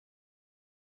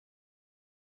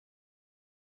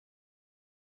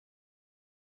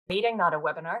meeting, not a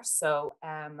webinar. So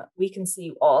we can see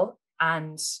you all,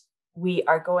 and we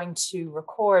are going to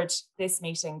record this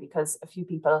meeting because a few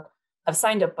people have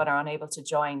signed up but are unable to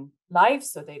join live,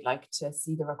 so they'd like to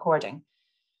see the recording.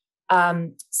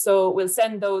 So we'll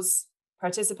send those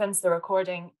participants the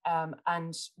recording,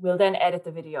 and we'll then edit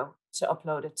the video to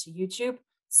upload it to YouTube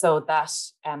so that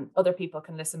other people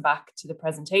can listen back to the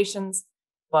presentations,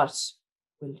 but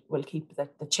we'll keep the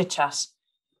chit-chat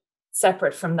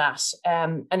separate from that.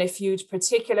 And if you'd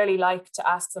particularly like to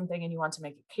ask something and you want to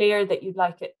make it clear that you'd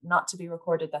like it not to be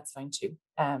recorded, that's fine too.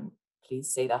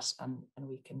 Please say that, and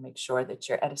we can make sure that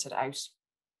you're edited out.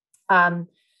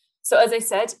 So as I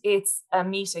said, it's a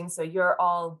meeting, so you're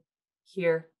all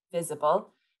here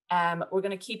visible. We're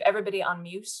going to keep everybody on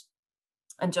mute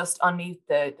and just unmute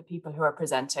the people who are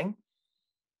presenting.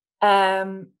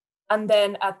 And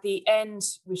then at the end,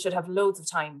 we should have loads of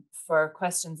time for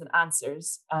questions and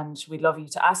answers, and we'd love you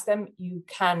to ask them. You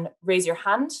can raise your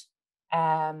hand,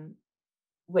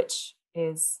 which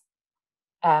is,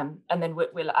 and then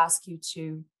we'll ask you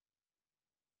to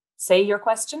say your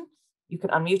question. You can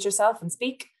unmute yourself and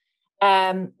speak,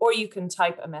 or you can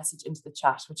type a message into the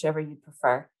chat, whichever you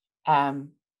prefer.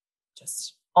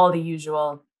 Just all the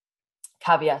usual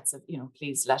caveats of,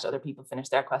 please let other people finish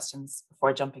their questions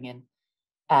before jumping in.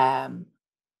 And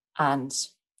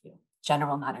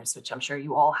general manners, which I'm sure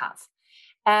you all have.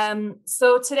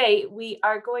 So today we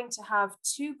are going to have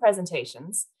two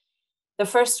presentations. The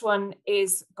first one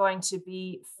is going to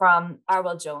be from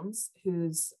Arwel Jones,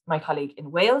 who's my colleague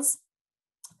in Wales,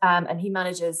 and he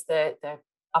manages the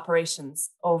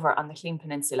operations over on the Llŷn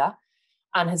Peninsula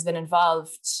and has been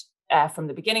involved from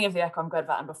the beginning of the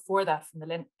Ecoamgueddfa and before that from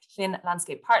the Llŷn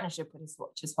Landscape Partnership,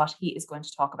 which is what he is going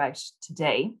to talk about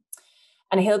today.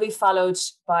 And he'll be followed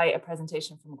by a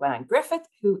presentation from Gwenan Griffith,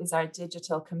 who is our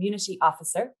Digital Community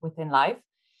Officer within Live.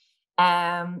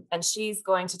 And she's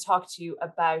going to talk to you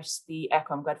about the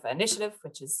Ecoamgueddfa initiative,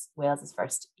 which is Wales's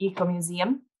first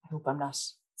Ecomuseum. I hope I'm not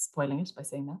spoiling it by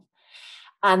saying that.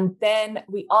 And then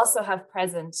we also have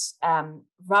present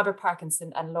Robert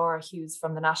Parkinson and Laura Hughes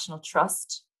from the National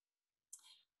Trust.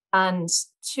 And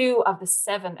 2 of the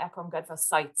 7 Ecoamgueddfa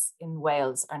sites in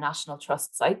Wales are National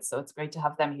Trust sites, so it's great to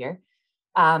have them here.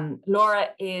 Laura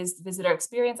is the Visitor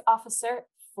Experience Officer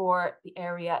for the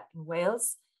area in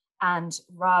Wales, and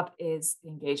Rob is the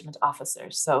Engagement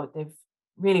Officer. So they've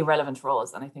really relevant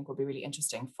roles, and I think will be really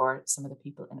interesting for some of the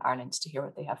people in Ireland to hear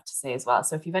what they have to say as well.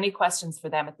 So if you have any questions for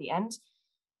them at the end,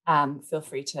 feel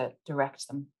free to direct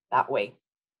them that way.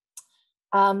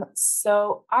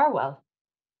 So Arwel,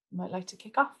 you might like to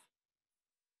kick off.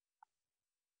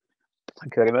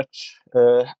 Thank you very much,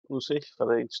 Lucy, for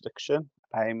the introduction.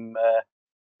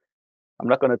 I'm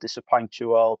not going to disappoint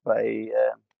you all by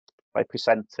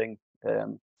presenting.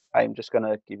 I'm just going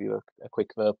to give you a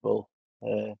quick verbal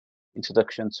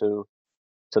introduction to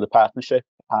the partnership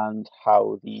and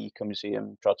how the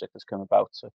Ecomuseum project has come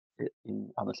about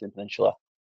on the Llŷn Peninsula.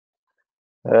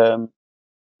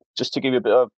 Just to give you a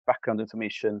bit of background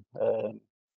information,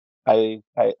 I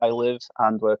live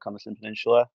and work on the Llŷn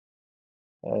Peninsula.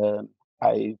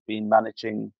 I've been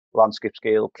managing landscape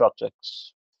scale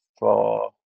projects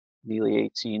for nearly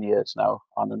 18 years now,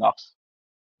 on and off,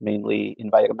 mainly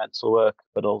environmental work,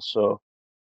 but also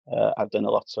I've done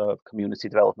a lot of community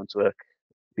development work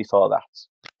before that.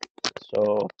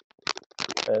 So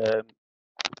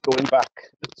going back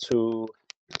to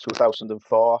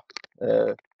 2004,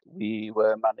 we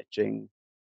were managing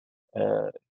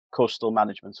coastal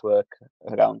management work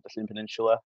around the Llŷn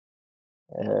Peninsula,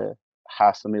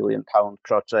 £500,000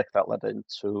 project that led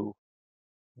into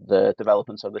the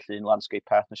development of the Llŷn Landscape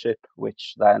Partnership,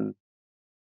 which then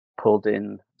pulled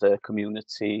in the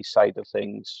community side of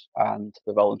things and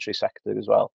the voluntary sector as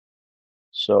well.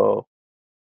 So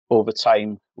over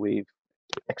time, we've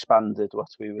expanded what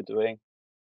we were doing,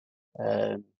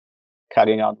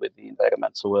 carrying on with the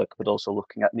environmental work, but also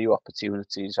looking at new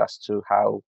opportunities as to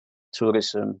how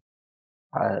tourism,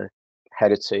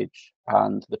 heritage,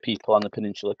 and the people on the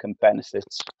peninsula can benefit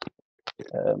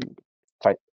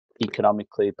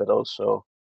economically, but also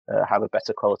have a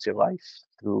better quality of life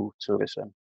through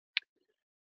tourism.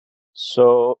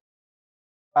 So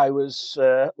I was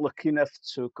lucky enough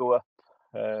to go up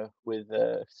with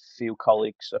a few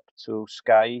colleagues up to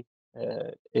Skye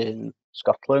in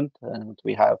Scotland, and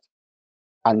we have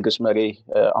Angus Murray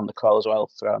on the call as well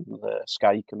from the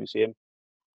Skye Ecomuseum.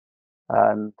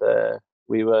 And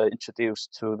we were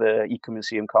introduced to the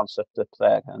Ecomuseum concept up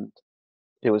there, and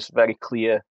it was very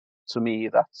clear to me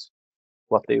that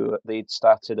what they'd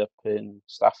started up in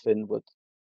Staffin would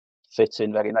fit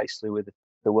in very nicely with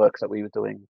the work that we were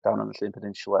doing down on the Llŷn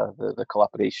Peninsula, the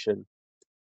collaboration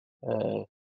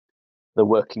the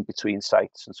working between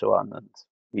sites and so on. And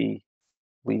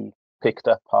we picked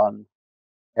up on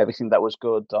everything that was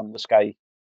good on the Skye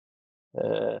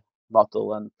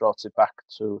model and brought it back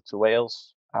to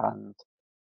Wales. And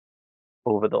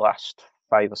over the last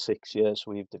 5 or 6 years,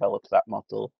 we've developed that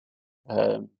model.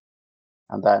 And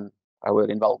then our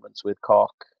involvement with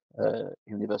Cork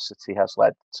University has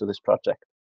led to this project.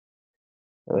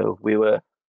 We were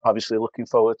obviously looking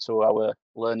forward to our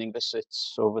learning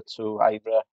visits over to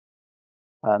Iveragh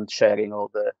and sharing all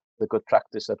the good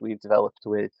practice that we've developed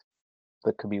with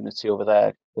the community over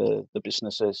there, the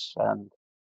businesses and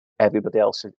everybody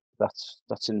else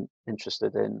that's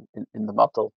interested in the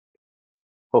model.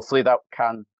 Hopefully that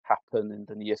can happen in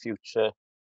the near future.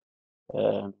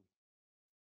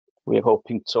 We're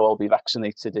hoping to all be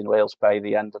vaccinated in Wales by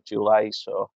the end of July,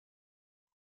 so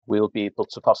we'll be able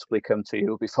to possibly come to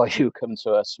you before you come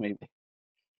to us, maybe.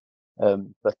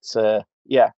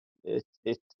 Yeah,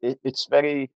 it's a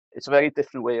very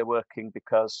different way of working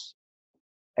because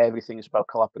everything is about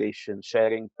collaboration,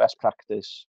 sharing best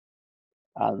practice,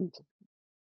 and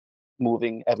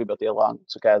moving everybody along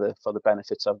together for the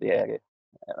benefits of the area.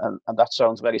 And that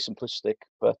sounds very simplistic,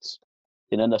 but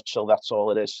in a nutshell, that's all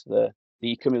it is. The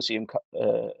Ecomuseum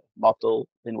model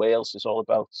in Wales is all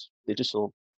about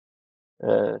digital,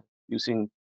 using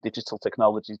digital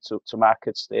technology to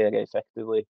market the area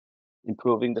effectively,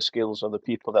 improving the skills of the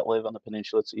people that live on the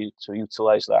peninsula to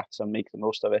utilise that and make the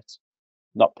most of it,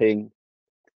 not paying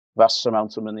vast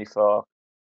amounts of money for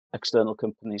external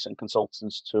companies and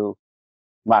consultants to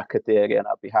market the area on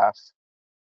our behalf,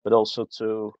 but also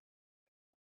to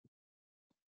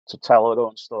tell our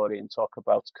own story and talk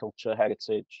about culture,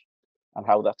 heritage, and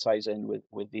how that ties in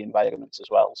with the environment as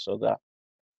well, so that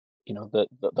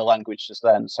the language is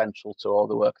then central to all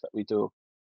the work that we do,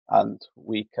 and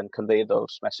we can convey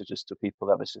those messages to people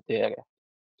that visit the area.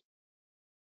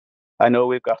 I know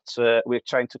we're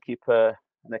trying to keep an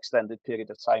extended period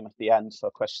of time at the end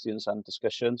for questions and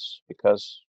discussions,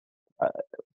 because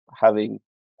having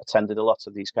attended a lot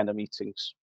of these kind of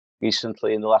meetings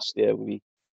recently in the last year,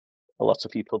 a lot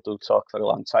of people do talk for a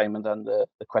long time, and then the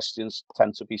questions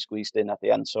tend to be squeezed in at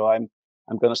the end. So I'm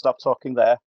going to stop talking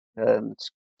there.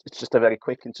 It's just a very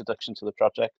quick introduction to the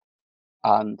project,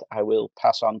 and I will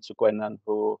pass on to Gwenan,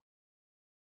 who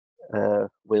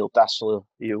will dazzle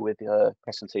you with your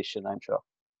presentation, I'm sure.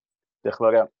 Diolch yn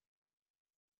fawr iawn.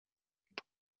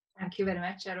 Thank you very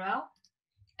much, Arwel.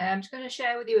 I'm just going to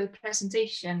share with you a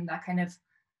presentation that kind of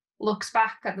looks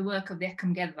back at the work of the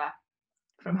Ecoamgueddfa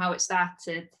from how it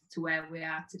started to where we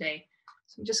are today.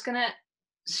 So I'm just going to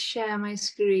share my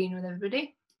screen with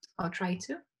everybody. I'll try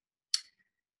to.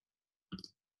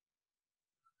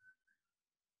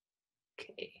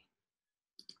 Okay.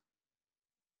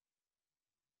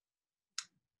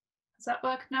 Does that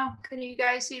work now? Can you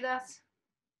guys see that?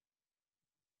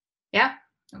 Yeah?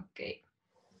 Okay.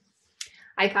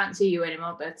 I can't see you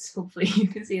anymore, but hopefully you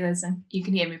can see this and you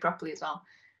can hear me properly as well.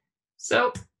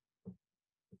 So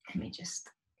let me just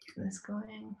get this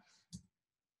going.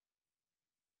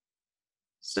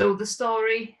 So the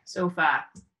story so far,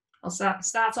 I'll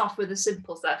start off with the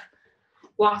simple stuff.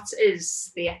 What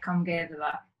is the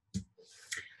Ecoamgueddfa?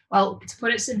 Well, to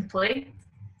put it simply,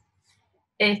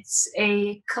 it's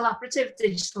a collaborative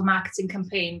digital marketing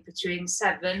campaign between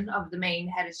 7 of the main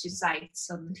heritage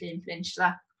sites on the Llŷn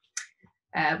Peninsula.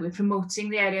 We're promoting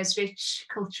the area's rich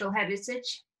cultural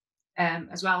heritage,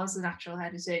 as well as the natural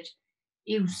heritage,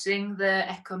 using the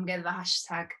Ecoamgueddfa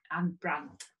hashtag and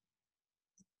brand.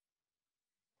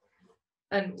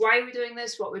 And why are we doing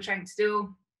this? What we're trying to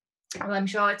do? Well, I'm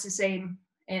sure it's the same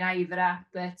in Iveragh,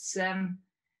 but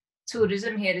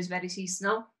tourism here is very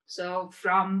seasonal. So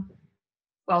from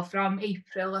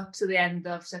April up to the end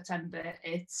of September,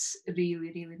 it's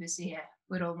really, really busy here.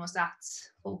 We're almost at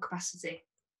full capacity.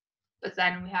 But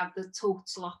then we have the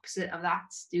total opposite of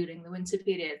that during the winter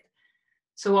period.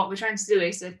 So what we're trying to do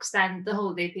is extend the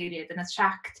holiday period and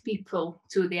attract people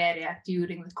to the area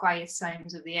during the quiet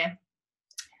times of the year,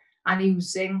 and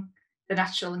using the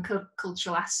natural and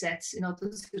cultural assets in order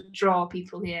to draw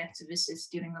people here to visit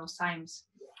during those times.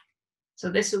 So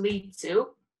this will lead to,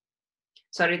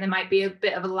 sorry, there might be a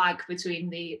bit of a lag between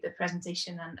the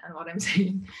presentation and what I'm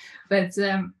saying, but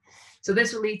so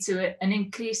this will lead to an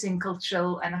increase in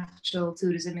cultural and natural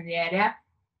tourism in the area,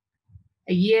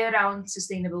 a year-round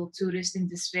sustainable tourist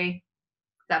industry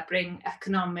that bring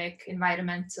economic,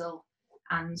 environmental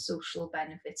and social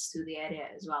benefits to the area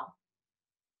as well.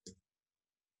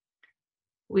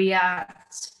 We are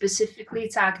specifically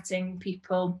targeting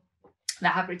people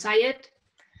that have retired,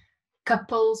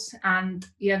 couples and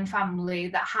young family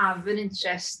that have an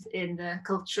interest in the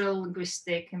cultural,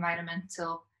 linguistic,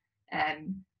 environmental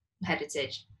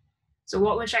heritage. So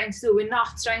what we're trying to do, we're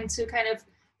not trying to kind of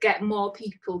get more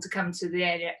people to come to the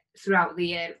area throughout the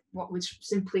year. What we're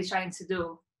simply trying to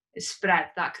do is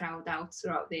spread that crowd out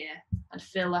throughout the year and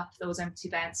fill up those empty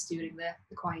beds during the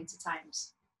quieter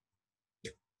times.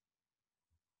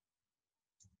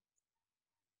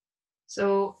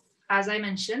 So, as I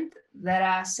mentioned, there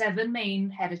are 7 main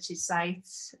heritage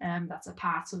sites that are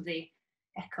part of the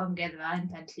Ecoamgueddfa in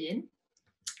Llŷn.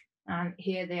 And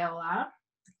here they all are.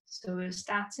 So we're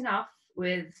starting off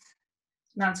with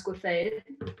Gwenan,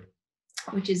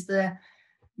 which is the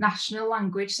National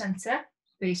Language Centre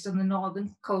based on the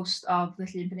northern coast of the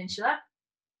Llŷn Peninsula.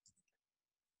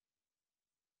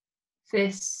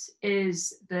 This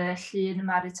is the Llŷn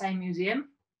Maritime Museum,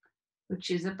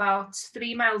 which is about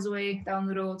 3 miles away down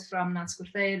the road from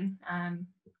Gwenan,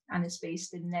 and is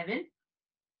based in Nefyn.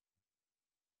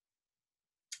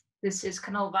 This is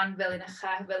Canolfan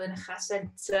Llŷn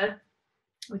Centre,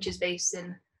 which is based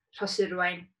in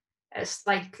Rhoshirwaun,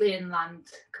 slightly inland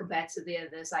compared to the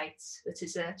other sites, but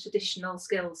is a traditional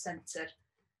skills centre.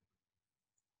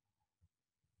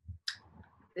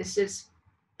 This is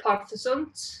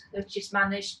Parkinson, which is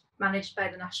managed by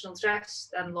the National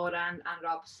Trust, and Laura and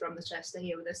Rob from the Trust are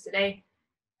here with us today.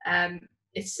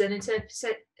 It's an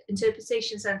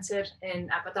interpretation centre in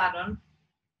Aberdaron.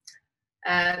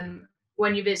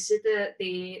 When you visit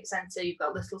the centre, you've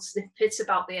got little snippets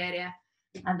about the area,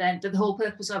 and then the whole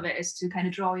purpose of it is to kind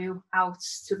of draw you out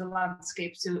to the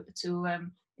landscape, to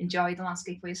enjoy the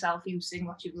landscape for yourself using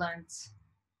what you've learned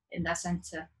in that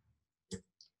centre.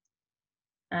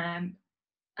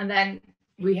 And then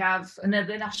we have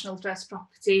another National Trust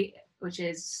property, which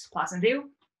is Llŷn.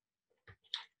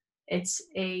 It's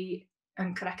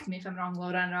and correct me if I'm wrong,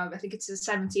 Laura and Rob, I think it's a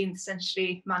 17th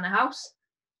century manor house.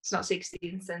 It's not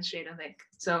 16th century, I don't think.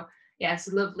 So yeah, it's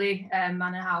a lovely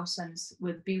manor house and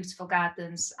with beautiful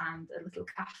gardens and a little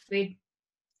cafe.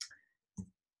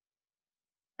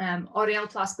 Arwel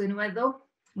Gwynedd,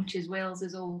 which is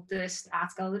Wales's oldest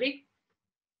art gallery.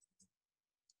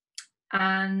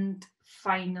 And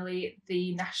finally,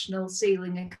 the National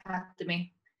Sailing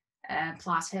Academy,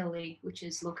 Plas, which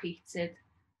is located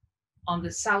on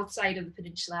the south side of the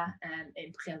peninsula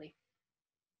in Pwllheli.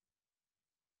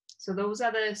 So those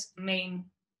are the main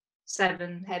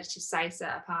 7 heritage sites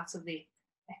that are part of the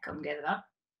Ecoamgueddfa.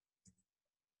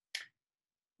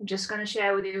 I'm just going to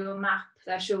share with you a map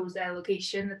that shows their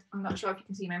location. I'm not sure if you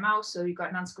can see my mouse, so you've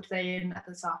got Gwenan at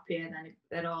the top here, and then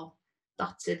they're all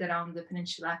dotted around the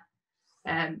peninsula.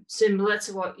 Similar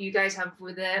to what you guys have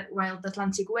with the Wild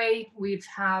Atlantic Way, we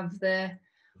have the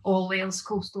All Wales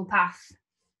Coastal Path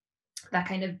that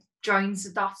kind of joins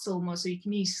the dots almost, so you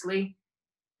can easily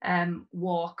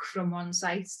walk from one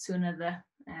site to another,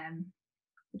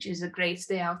 which is a great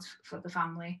day out for the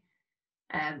family.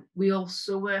 We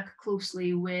also work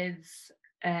closely with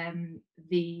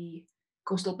the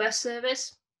coastal bus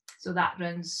service, so that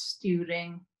runs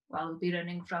it'll be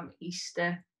running from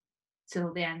Easter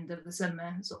till the end of the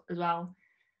summer as well,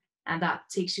 and that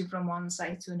takes you from one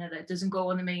site to another. It doesn't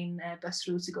go on the main bus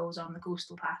route, it goes on the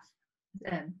coastal path,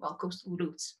 coastal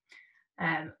routes.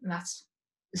 That's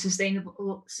a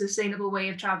sustainable way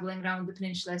of travelling around the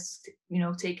peninsula,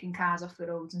 taking cars off the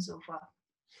roads and so forth.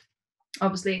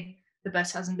 Obviously, the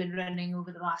bus hasn't been running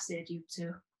over the last year due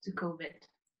to COVID.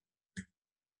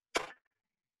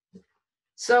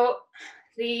 So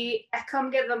the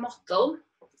Ecoamgueddfa model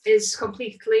is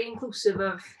completely inclusive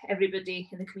of everybody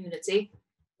in the community.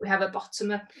 We have a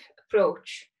bottom-up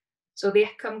approach. So the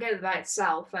Ecoamgueddfa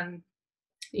itself and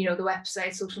the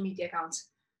website, social media accounts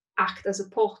act as a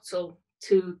portal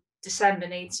to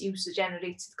disseminate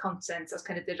user-generated content that's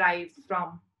kind of derived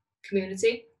from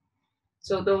community.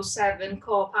 So those 7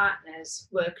 core partners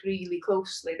work really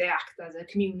closely. They act as a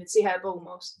community hub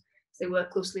almost. They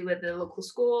work closely with the local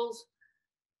schools,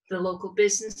 the local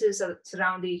businesses that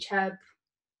surround each hub,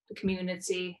 the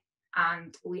community,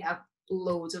 and we have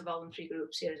loads of voluntary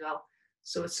groups here as well.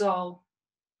 So it's all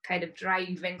kind of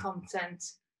driving content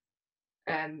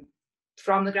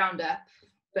from the ground up,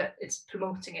 but it's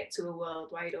promoting it to a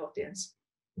worldwide audience.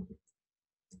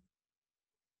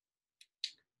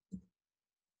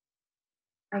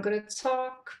 I'm going to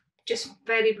talk just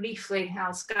very briefly,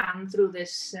 I'll scan through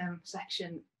this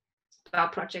section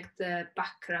about project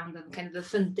background and kind of the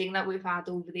funding that we've had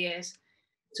over the years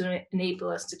to enable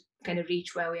us to kind of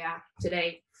reach where we are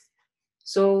today.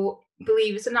 So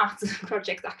believe it or not, the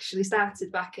project actually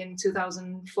started back in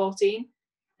 2014,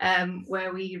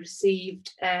 where we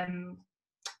received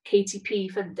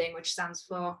KTP funding, which stands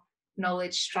for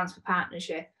Knowledge Transfer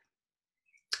Partnership.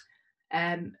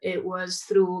 It was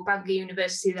through Bangor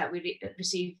University that we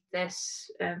received this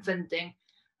funding,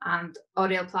 and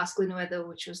Arwel Gwenan,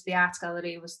 which was the art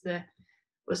gallery, was the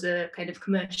kind of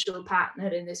commercial partner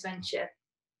in this venture.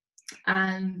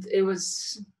 And it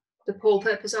was, the whole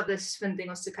purpose of this funding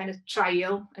was to kind of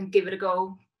trial and give it a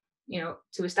go,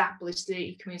 to establish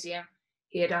the Ecomuseum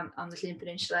here on the Llŷn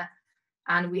Peninsula.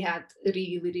 And we had a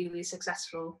really, really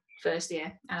successful first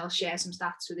year. And I'll share some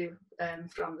stats with you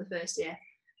from the first year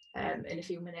in a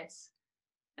few minutes.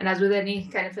 And as with any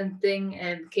kind of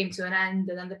funding, came to an end,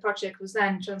 and then the project was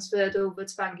then transferred over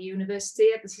to Bangor University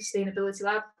at the Sustainability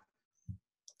Lab.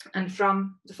 And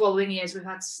from the following years, we've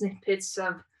had snippets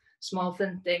of small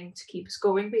funding to keep us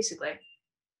going, basically.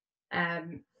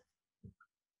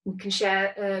 We can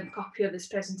share a copy of this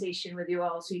presentation with you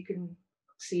all so you can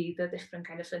see the different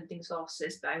kind of funding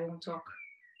sources, but I won't talk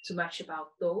too much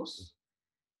about those.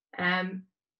 And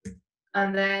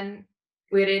then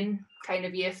we're in kind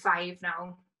of year 5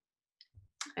 now,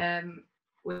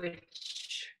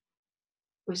 which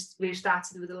we've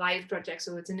started with a live project.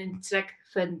 So it's an Interreg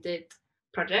funded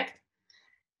project.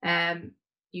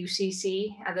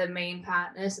 UCC are the main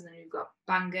partners, and then we've got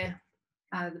Bangor,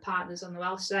 the partners on the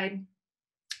Welsh side.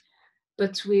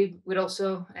 But we're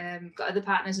also got other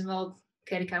partners involved: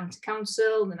 Kerry County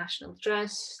Council, the National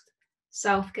Trust,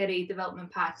 South Kerry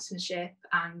Development Partnership,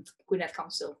 and Gwynedd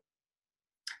Council.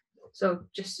 So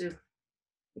just so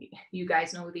you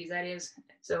guys know these areas.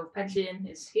 So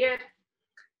Llŷn is here,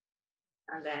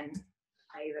 and then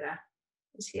Iveragh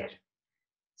is here.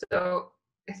 So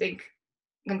I think,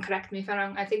 and correct me if I'm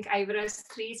wrong, I think Iveragh is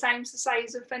 3 times the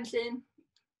size of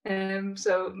Llŷn.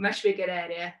 So much bigger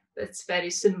area, but it's very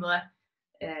similar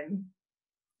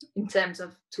in terms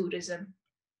of tourism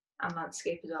and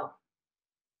landscape as well.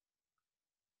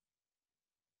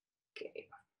 Okay.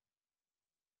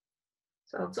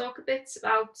 So I'll talk a bit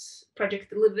about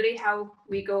project delivery, how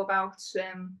we go about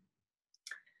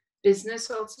business,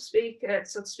 so to speak.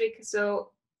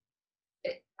 So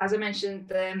as I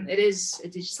mentioned, it is a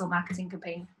digital marketing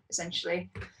campaign, essentially.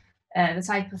 The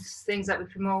type of things that we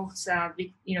promote are,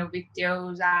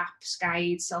 videos, apps,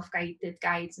 guides, self-guided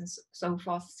guides, and so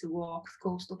forth to walk the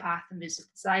coastal path and visit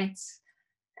the sites.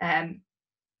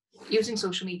 Using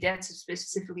social media to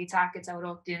specifically target our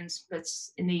audience, but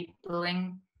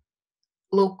enabling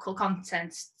local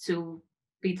content to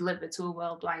be delivered to a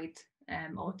worldwide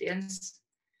audience.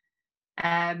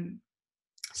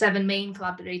 7 main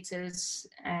collaborators,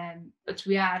 but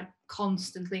we are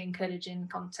constantly encouraging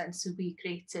content to be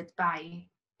created by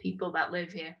people that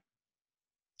live here.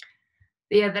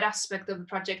 The other aspect of the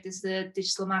project is the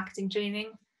digital marketing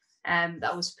training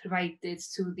that was provided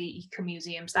to the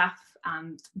Ecomuseum staff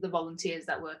and the volunteers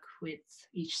that work with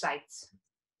each site.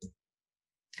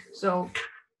 So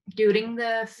during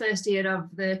the first year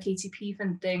of the KTP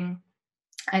funding,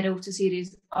 I wrote a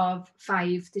series of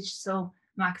 5 digital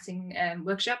marketing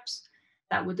workshops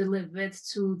that were delivered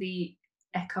to the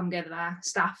Ecoamgueddfa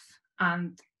staff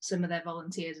and some of their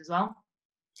volunteers as well.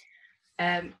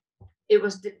 It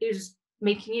was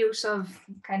making use of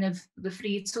kind of the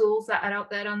free tools that are out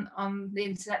there on the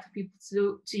internet for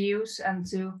people to use and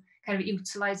to kind of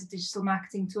utilize the digital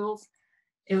marketing tools.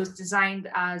 It was designed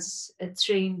as a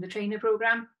train the trainer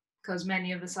program, because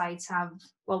many of the sites have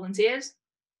volunteers.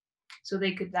 So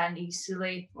they could then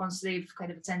easily, once they've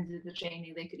kind of attended the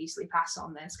training, they could easily pass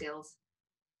on their skills.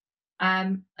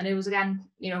 And it was, again,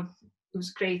 it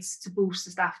was great to boost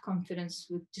the staff confidence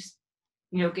with just,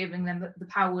 giving them the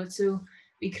power to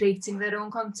be creating their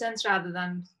own content rather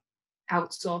than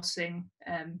outsourcing,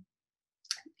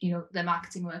 their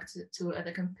marketing work to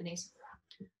other companies.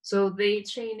 So the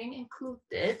training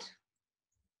included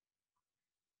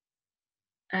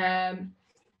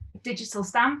digital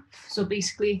stamp, so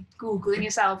basically Googling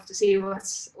yourself to see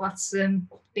what's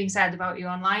being said about you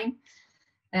online,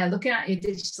 looking at your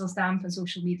digital stamp and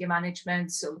social media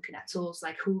management, so looking at tools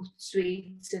like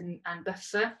Hootsuite and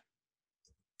Buffer,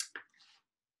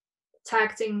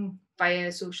 targeting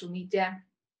via social media,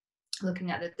 looking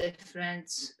at the different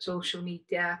social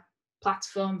media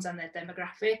platforms and their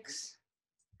demographics,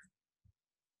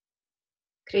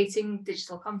 creating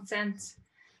digital content,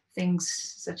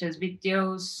 things such as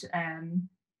videos,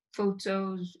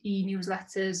 photos,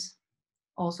 e-newsletters,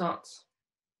 all sorts.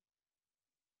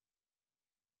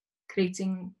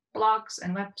 Creating blogs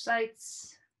and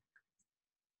websites.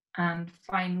 And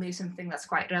finally, something that's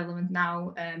quite relevant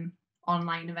now,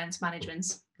 online events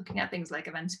management, looking at things like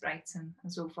Eventbrite and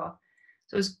so forth.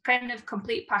 So it's kind of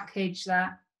complete package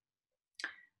that,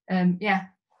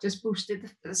 just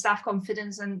boosted the staff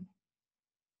confidence and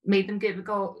made them give a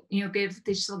go, give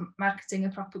digital marketing a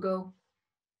proper go.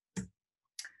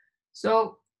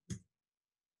 So,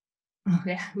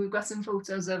 yeah, we've got some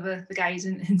photos of the guys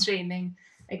in training.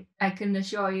 I can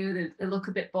assure you that they look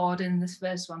a bit bored in this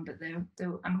first one, but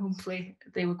and hopefully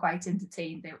they were quite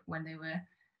entertained when they were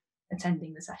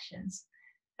attending the sessions.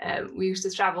 We used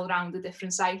to travel around the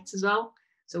different sites as well,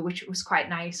 so which was quite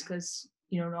nice because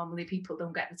normally people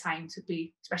don't get the time to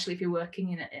be, especially if you're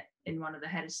working in one of the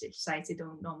heritage sites, they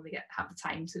don't normally have the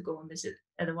time to go and visit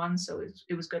other ones. So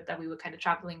it was good that we were kind of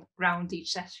traveling around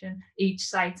each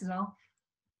site as well.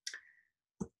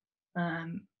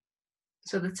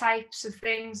 So the types of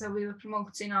things that we were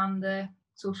promoting on the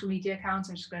social media accounts,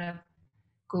 I'm just going to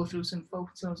go through some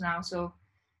photos now. So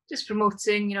just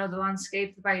promoting, the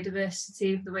landscape, the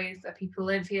biodiversity, the way that people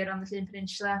live here on the Llŷn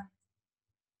Peninsula,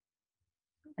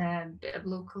 a bit of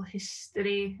local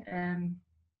history,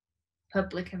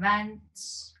 public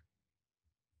events.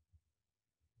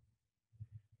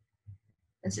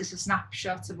 This is a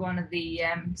snapshot of one of the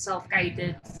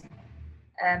self-guided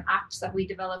apps that we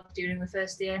developed during the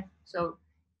first year. So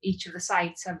each of the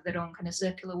sites have their own kind of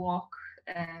circular walk,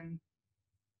 and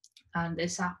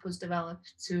this app was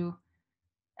developed to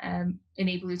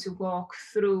enable you to walk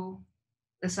through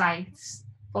the sites,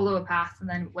 follow a path, and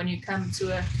then when you come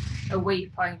to a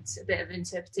waypoint, a bit of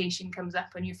interpretation comes up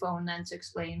on your phone then to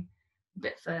explain a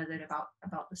bit further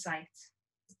about the site.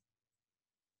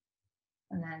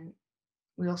 And then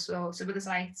we also, some of the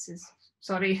sites is,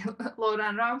 sorry, Laura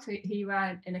and Ralph, he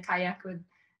were in a kayak with a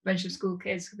bunch of school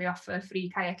kids. They offer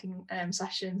free kayaking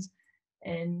sessions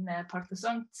in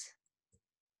Parkinson.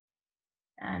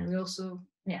 And we also,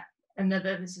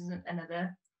 this is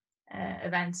another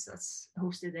event that's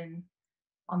hosted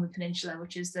on the peninsula,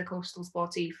 which is the Coastal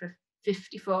Sporty for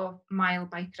 54-mile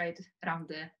bike ride around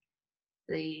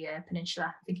the peninsula.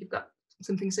 I think you've got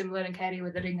something similar in Kerry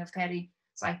with the Ring of Kerry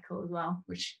cycle as well,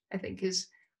 which I think is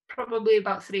probably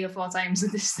about 3 or 4 times the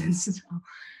distance as well.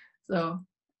 So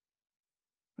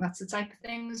that's the type of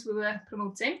things we were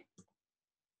promoting.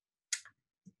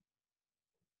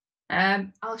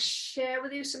 I'll share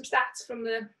with you some stats from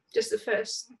just the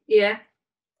first year.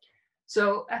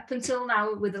 So up until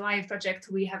now with the Live project,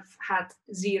 we have had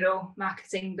 0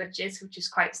 marketing budget, which is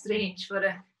quite strange for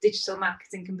a digital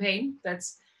marketing campaign, but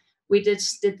we did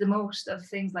the most of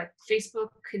things like Facebook,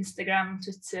 Instagram,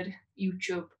 Twitter,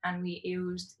 YouTube, and we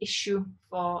used Issue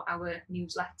for our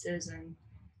newsletters and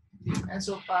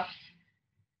so forth.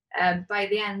 By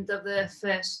the end of the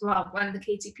first, when the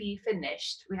KTP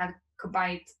finished, we had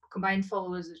combined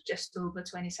followers of just over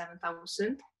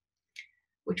 27,000,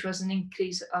 which was an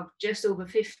increase of just over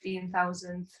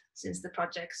 15,000 since the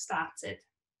project started.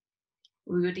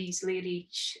 We would easily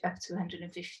reach up to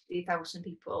 150,000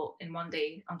 people in one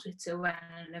day on Twitter when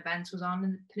an event was on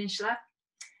in the peninsula.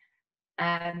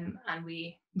 And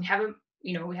we have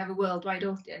a worldwide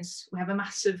audience. We have a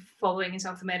massive following in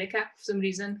South America for some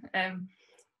reason.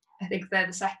 I think they're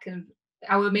the second.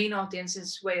 Our main audience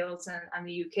is Wales and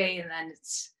the UK, and then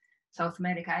it's South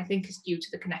America. I think it's due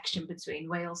to the connection between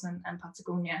Wales and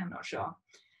Patagonia. I'm not sure.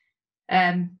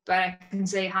 But I can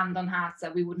say hand on heart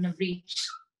that we wouldn't have reached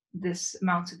this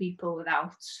amount of people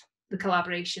without the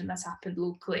collaboration that's happened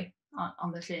locally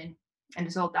on the Llŷn, and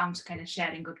it's all down to kind of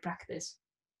sharing good practice.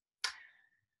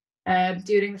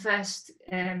 During the first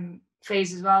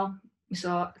phase as well, we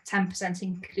saw a 10%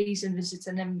 increase in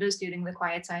visitor numbers during the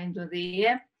quiet times of the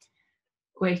year,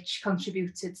 which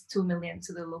contributed 2 million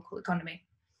to the local economy.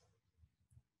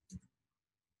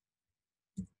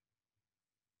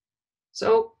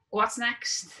 So what's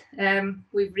next?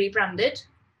 We've rebranded,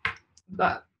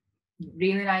 but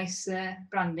really nice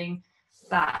branding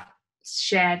that's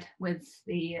shared with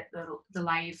the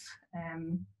Live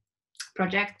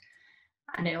project,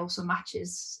 and it also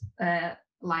matches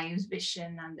Live's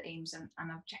vision and aims and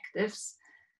objectives.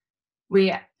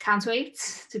 We can't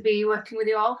wait to be working with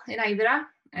you all in Iveragh.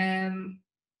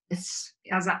 It's,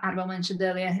 as Arwel mentioned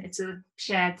earlier, it's a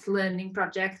shared learning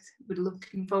project. We're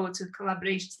looking forward to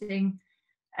collaborating,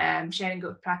 sharing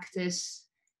good practice,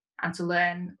 and to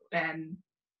learn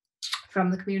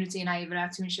from the community in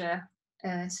Iveragh to ensure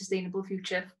a sustainable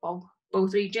future for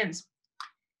both regions.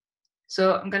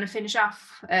 So I'm going to finish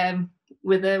off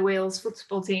with the Wales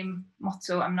football team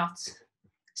motto.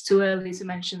 It's too early to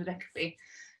mention the rugby.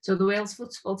 So the Wales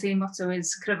football team motto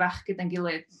is Cryfach gyda'n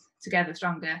gilydd, together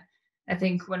stronger. I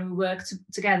think when we work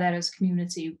together as a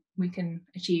community, we can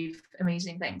achieve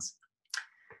amazing things.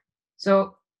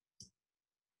 So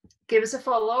give us a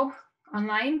follow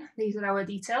online. These are our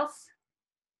details.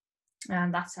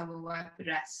 And that's our web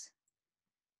address.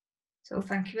 So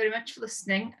thank you very much for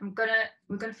listening.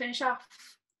 We're gonna finish off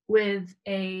with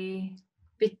a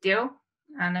video,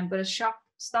 and I'm going to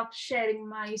stop sharing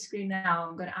my screen now.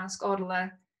 I'm going to ask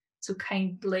Orla to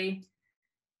kindly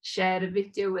share a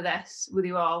video with us, with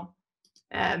you all,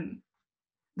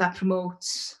 that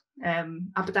promotes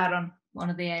Aberdaron, one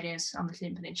of the areas on the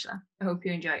Llŷn Peninsula. I hope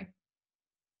you enjoy.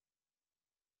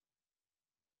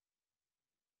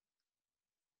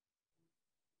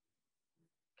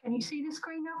 Can you see the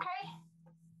screen okay?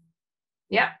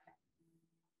 Yeah.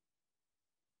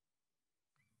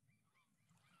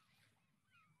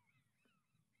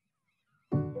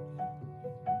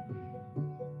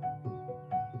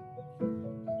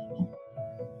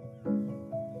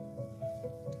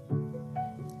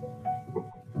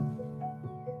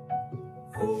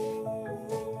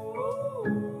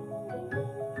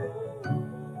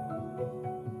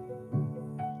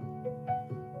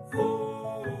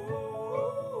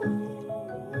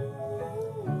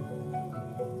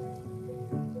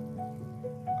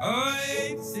 I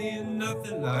ain't seen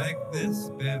nothing like this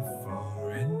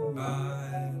before in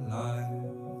my life.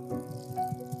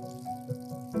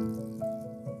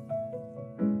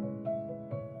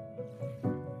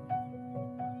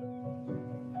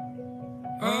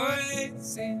 I ain't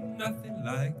seen nothing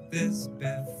like this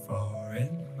before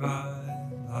in my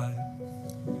life.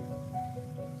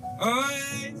 I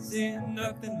ain't seen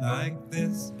nothing like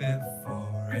this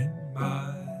before in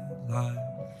my life.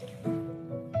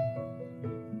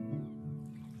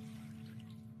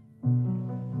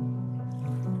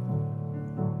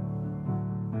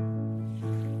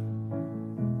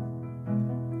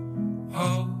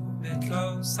 Hold me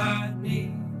close, I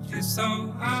need you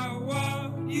so, I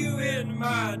want you in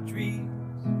my dreams.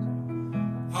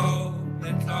 Hold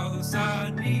me close,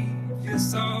 I need you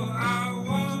so, I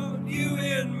want you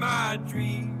in my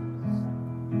dreams.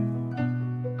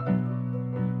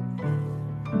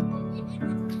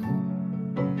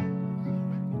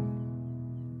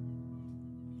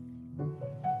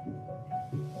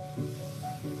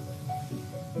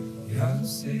 You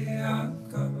see I've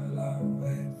come a long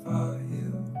way for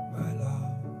you, my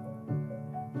love.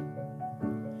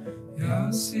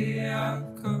 You see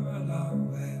I've come a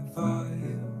long way for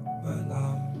you, my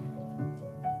love.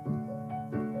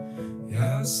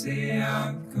 You see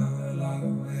I've come a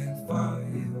long way for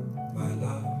you, my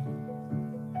love.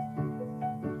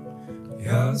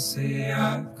 You see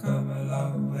I've come a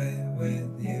long way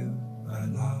with you, my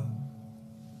love.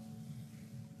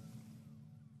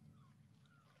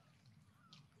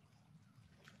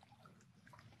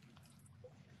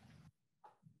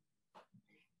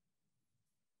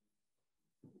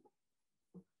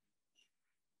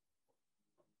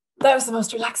 That was the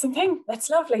most relaxing thing. That's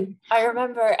lovely. I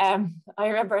remember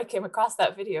I came across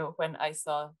that video when I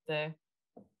saw the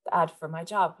ad for my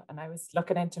job, and I was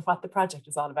looking into what the project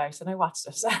was all about, and I watched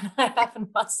it, and I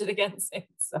haven't watched it again since.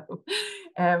 So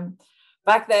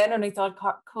back then, when I thought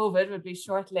COVID would be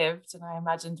short-lived, and I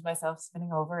imagined myself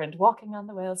spinning over and walking on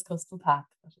the Wales coastal path,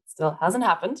 but it still hasn't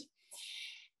happened.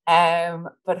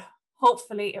 But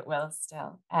hopefully it will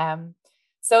still.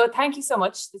 So thank you so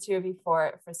much, the two of you,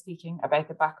 for speaking about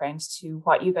the background to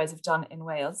what you guys have done in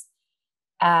Wales.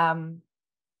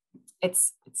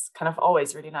 It's kind of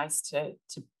always really nice to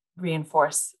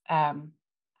reinforce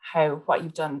how what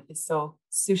you've done is so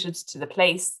suited to the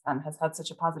place and has had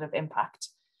such a positive impact.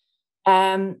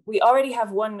 We already have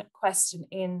one question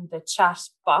in the chat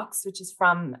box, which is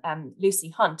from Lucy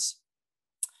Hunt.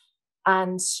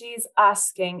 And she's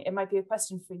asking, it might be a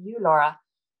question for you, Laura,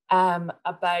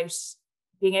 about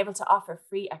being able to offer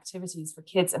free activities for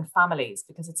kids and families,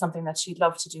 because it's something that she'd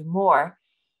love to do more,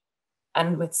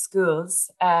 and with schools,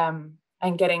 and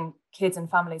getting kids and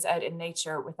families out in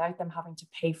nature without them having to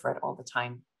pay for it all the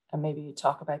time. And maybe you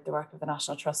talk about the work of the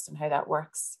National Trust and how that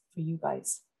works for you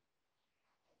guys.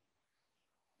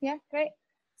 Yeah, great.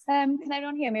 Can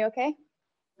everyone hear me okay?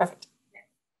 Perfect.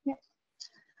 Yeah.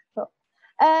 Cool.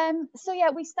 So yeah,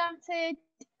 we started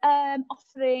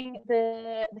offering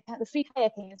the free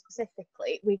kayaking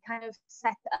specifically. We kind of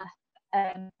set up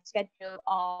a schedule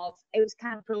of, it was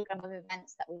kind of a program of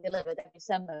events that we delivered every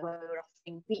summer, where we were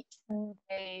offering beach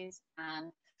days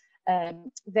and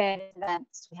various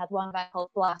events. We had one event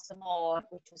called Glass and More,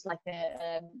 which was like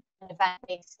an event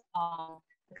based on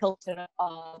the culture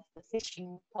of the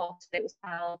fishing port that it was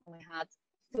held, and we had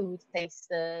food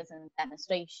tasters and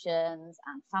demonstrations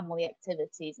and family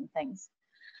activities and things.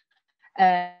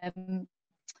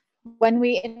 When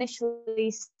we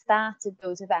initially started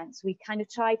those events, we kind of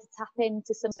tried to tap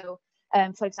into some, so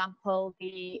for example,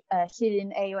 the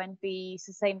Llŷn AONB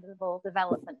Sustainable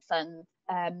Development Fund,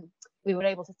 we were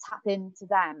able to tap into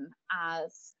them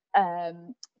as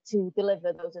to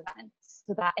deliver those events.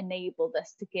 So that enabled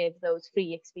us to give those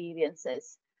free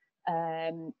experiences.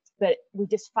 But we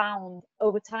just found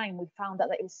over time, we found that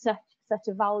it was such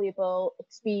a valuable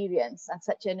experience and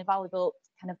such an invaluable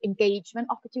kind of engagement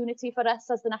opportunity for us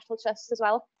as the National Trust as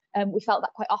well. We felt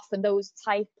that quite often those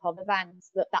type of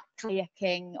events, that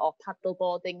kayaking or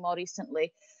paddleboarding more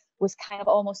recently, was kind of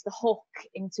almost the hook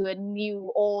into a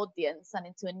new audience and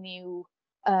into a new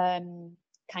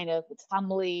kind of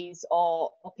families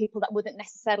or people that wouldn't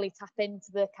necessarily tap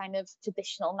into the kind of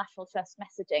traditional National Trust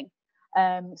messaging.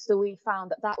 So we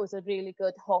found that was a really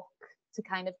good hook to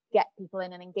kind of get people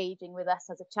in and engaging with us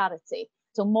as a charity.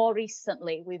 So more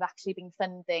recently, we've actually been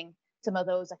funding some of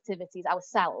those activities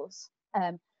ourselves.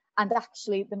 And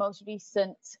actually, the most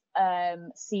recent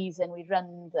season we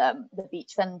run the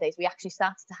beach fun days, we actually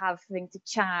started to having to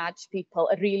charge people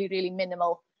a really, really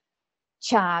minimal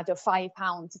charge of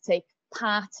 £5 to take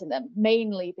part in them,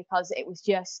 mainly because it was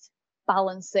just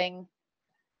balancing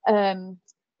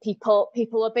people we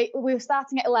were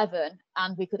starting at 11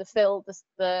 and we could have filled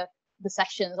the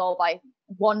sessions all by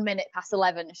 1 minute past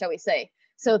 11, shall we say.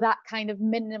 So that kind of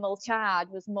minimal charge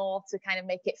was more to kind of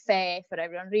make it fair for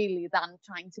everyone, really, than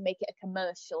trying to make it a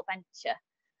commercial venture.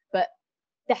 But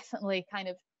definitely kind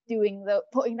of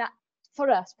putting that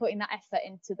effort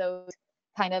into those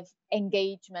kind of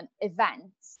engagement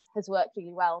events has worked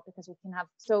really well, because we can have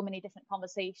so many different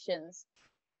conversations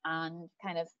and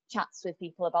kind of chats with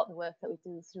people about the work that we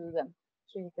do through them.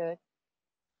 It's really good.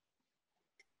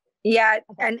 Yeah,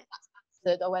 and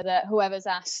or whether whoever's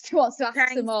asked wants to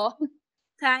ask some more.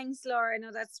 Thanks, Laura.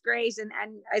 No, that's great. And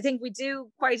I think we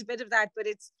do quite a bit of that, but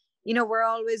it's, we're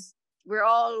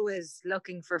always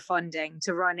looking for funding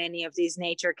to run any of these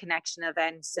nature connection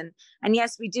events. And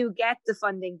yes, we do get the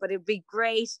funding, but it'd be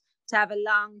great to have a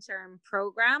long-term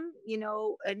program,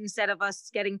 instead of us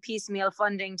getting piecemeal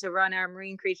funding to run our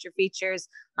marine creature features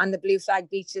on the blue flag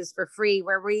beaches for free,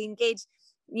 where we engage,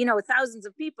 thousands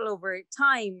of people over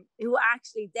time who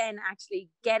actually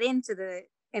get into the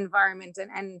environment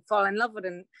and fall in love with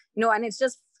it, and it's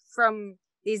just from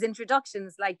these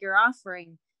introductions like you're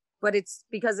offering, but it's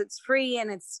because it's free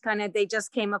and it's kind of, they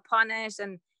just came upon it.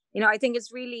 And I think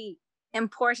it's really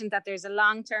important that there's a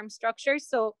long-term structure,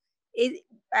 so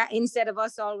instead of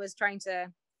us always trying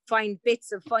to find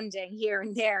bits of funding here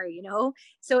and there,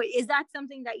 so is that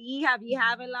something that you have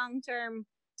a long-term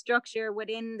structure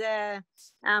within the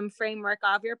framework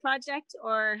of your project,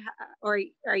 or are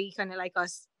you kind of like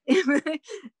us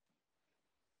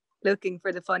looking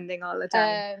for the funding all the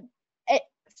time?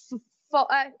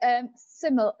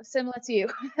 Similar to you.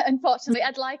 Unfortunately,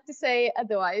 I'd like to say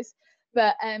otherwise,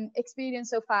 but experience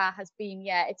so far has been,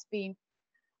 it's been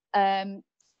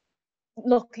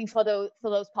looking for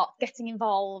those parts, getting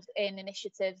involved in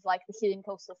initiatives like the Llŷn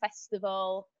Coastal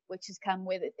Festival, which has come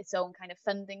with its own kind of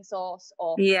funding source,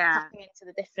 or tapping into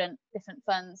the different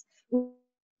funds.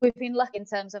 We've been lucky in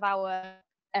terms of our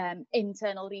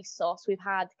internal resource. We've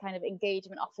had kind of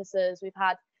engagement officers, we've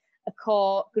had a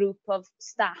core group of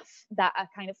staff that are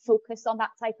kind of focused on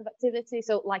that type of activity.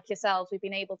 So like yourselves, we've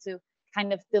been able to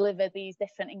kind of deliver these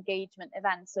different engagement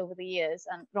events over the years,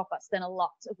 and Robert's done a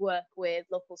lot of work with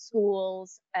local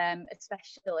schools,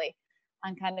 especially,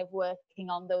 and kind of working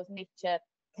on those nature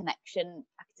connection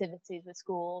activities with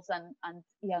schools and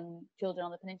young children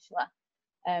on the peninsula.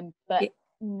 But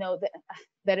no,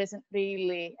 there isn't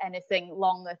really anything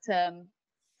longer term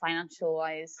financial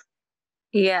wise.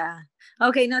 Yeah.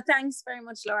 Okay. No, thanks very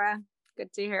much, Laura.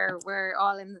 Good to hear we're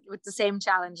all in with the same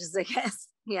challenges, I guess.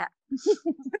 Yeah.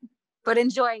 But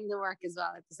enjoying the work as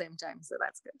well at the same time. So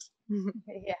that's good.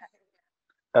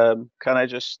 Yeah. Can I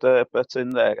just butt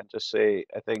in there and just say,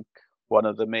 I think one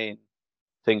of the main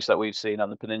things that we've seen on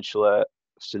the peninsula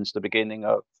since the beginning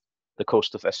of the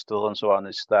Coastal Festival and so on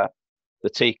is that the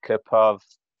take-up of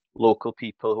local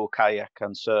people who kayak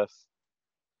and surf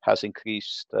has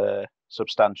increased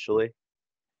substantially.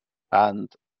 And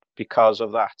because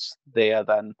of that, they are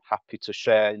then happy to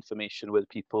share information with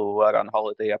people who are on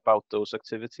holiday about those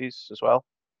activities as well.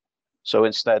 So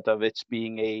instead of it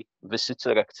being a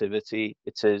visitor activity,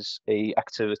 it is a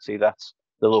activity that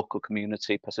the local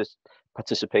community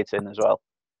participate in as well.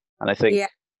 And I think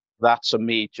that's a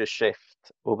major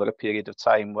shift over a period of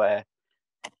time, where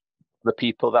the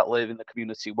people that live in the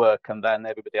community work and then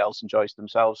everybody else enjoys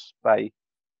themselves by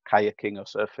kayaking or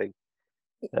surfing.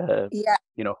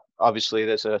 Obviously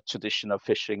there's a tradition of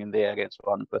fishing in the area and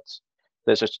so on, but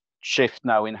there's a shift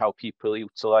now in how people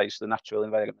utilize the natural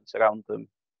environment around them,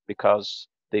 because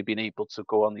they've been able to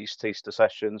go on these taster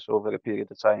sessions over a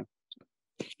period of time.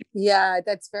 Yeah,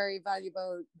 that's very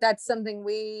valuable. That's something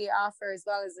we offer as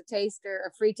well as a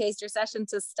free taster session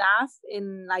to staff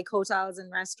in like hotels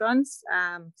and restaurants,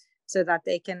 so that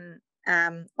they can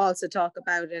also talk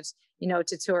about it, you know,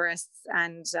 to tourists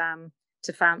and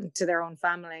to their own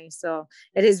family. So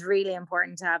it is really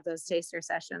important to have those taster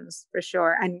sessions for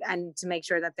sure, and to make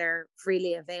sure that they're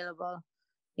freely available.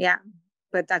 Yeah,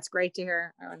 but that's great to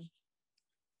hear, Arwel.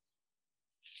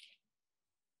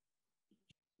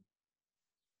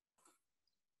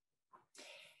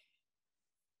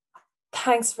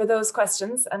 Thanks for those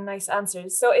questions and nice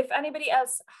answers. So if anybody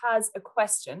else has a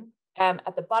question,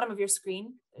 at the bottom of your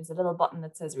screen, there's a little button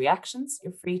that says reactions.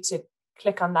 You're free to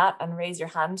click on that and raise your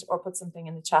hand or put something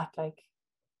in the chat like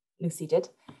Lucy did.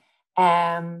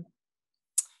 I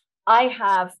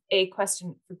have a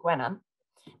question for Gwenan.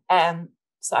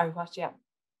 Sorry, what? Yeah.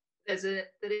 There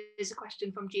is a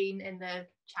question from Jean in the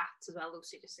chat as well,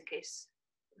 Lucy, just in case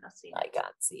you're not seeing it. I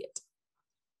can't see it.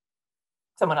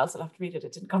 Someone else will have to read it.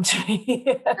 It didn't come to me.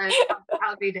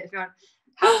 I'll read it if you want.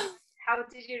 How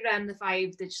did you run the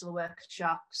 5 digital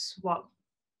workshops? What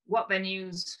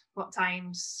venues, what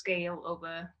times, scale,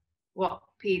 over what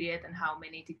period, and how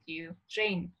many did you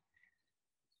train?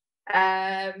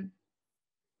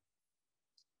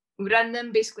 We ran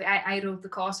them basically. I wrote the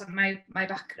course, and my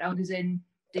background is in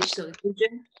digital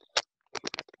inclusion.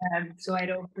 So I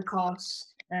wrote the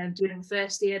course during the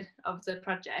first year of the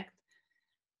project.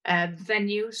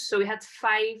 Venues, so we had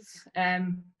 5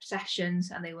 sessions,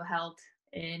 and they were held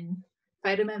in, if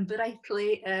I remember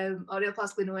rightly, Arwel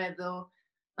Gwynedd,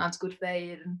 Nant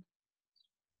Gwynedd,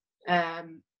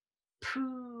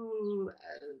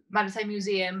 Maritime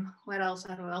Museum. Where else?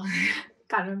 Arwel?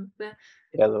 Can't remember.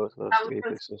 Yeah, those 3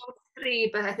 places. 3,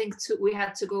 but I think we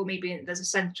had to go. Maybe there's a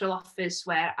central office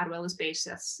where Arwel is based.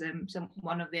 That's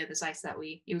one of the other sites that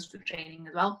we use for training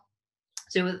as well.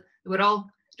 So we're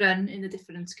all run in the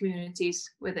different communities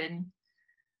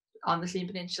on the Llŷn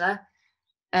Peninsula.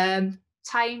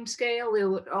 Time scale, they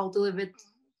were all delivered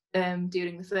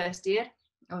during the first year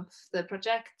of the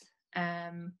project.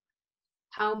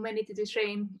 How many did you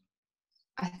train?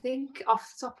 I think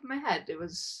off the top of my head, it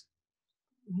was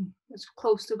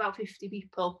close to about 50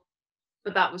 people,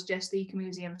 but that was just the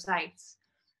Ecomuseum sites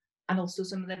and also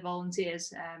some of the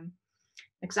volunteers.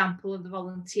 Example of the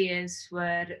volunteers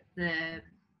were the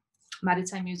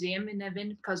Maritime Museum in Evan,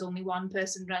 because only one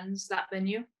person runs that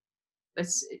venue, but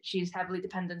she's heavily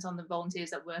dependent on the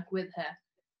volunteers that work with her.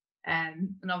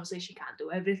 And obviously she can't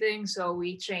do everything, so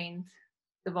we trained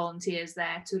the volunteers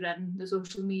there to run the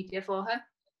social media for her.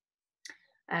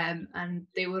 And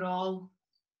they were all,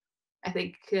 I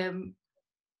think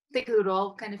they were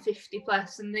all kind of 50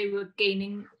 plus, and they were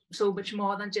gaining so much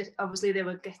more than just, obviously they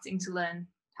were getting to learn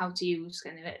how to use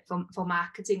kind of it for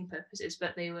marketing purposes,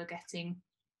 but they were getting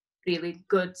really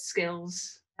good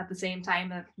skills at the same time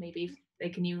that maybe they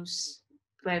can use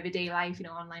for everyday life, you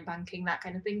know, online banking, that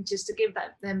kind of thing, just to give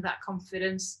them that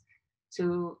confidence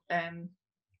to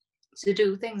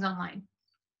do things online.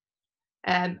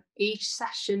 Each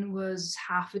session was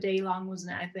half a day long,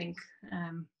 wasn't it? I think.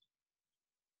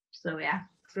 So yeah,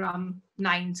 from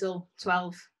 9 till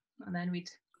 12, and then we'd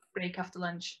break after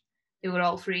lunch. They were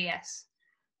all free, yes.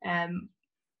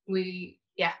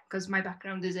 Because my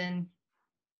background is in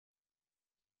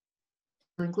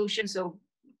inclusion, so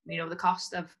you know the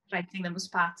cost of writing them was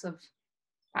part of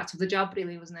the job,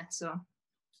 really, wasn't it? So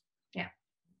yeah.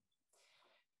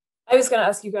 I was going to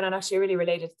ask you, Gwenan, actually a really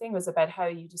related thing was about how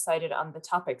you decided on the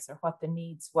topics or what the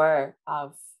needs were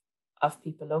of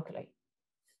people locally.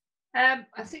 I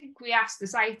think we asked the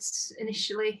sites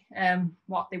initially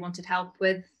what they wanted help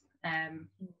with, and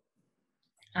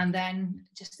then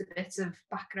just a bit of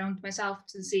background myself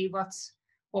to see what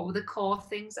were the core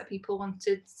things that people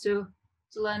wanted to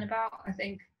learn about. I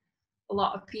think a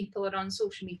lot of people are on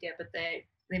social media, but they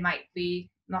might be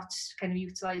not kind of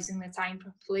utilizing their time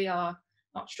properly, or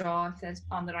not sure if they're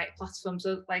on the right platform.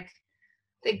 So like,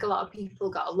 I think a lot of people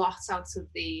got a lot out of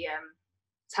the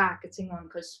targeting one,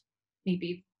 because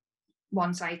maybe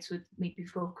one site would maybe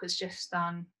focus just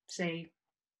on, say,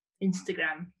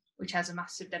 Instagram, which has a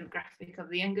massive demographic of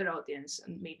the younger audience,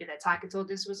 and maybe their target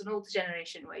audience was an older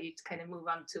generation, where you'd kind of move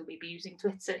on to maybe using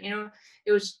Twitter. You know,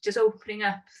 it was just opening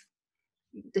up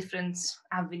different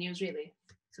avenues really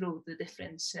through the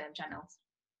different channels.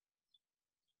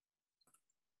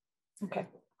 Okay,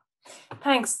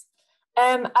 thanks.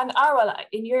 And Arwel,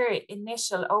 in your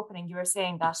initial opening, you were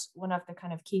saying that one of the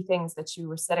kind of key things that you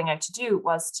were setting out to do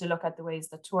was to look at the ways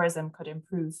that tourism could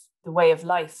improve the way of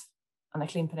life on the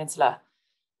Llŷn Peninsula,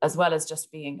 as well as just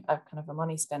being a kind of a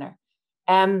money spinner.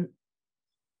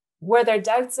 Were there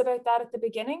doubts about that at the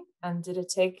beginning? And did it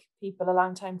take people a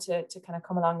long time to kind of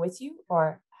come along with you?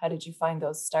 Or how did you find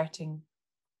those starting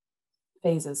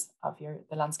phases of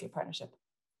the landscape partnership?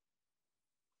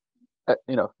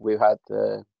 We've had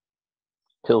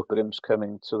pilgrims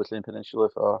coming to the Llŷn Peninsula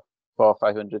for 400 or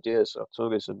 500 years, so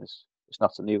tourism is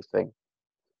not a new thing.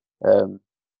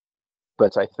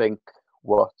 But I think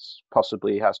what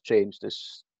possibly has changed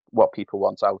is what people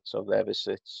want out of their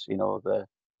visits,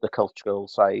 the cultural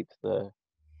side, the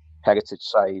heritage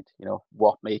side,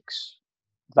 what makes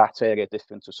that area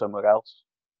different to somewhere else.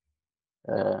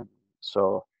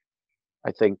 So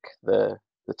I think the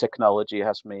technology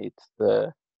has made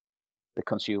the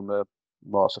consumer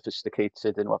more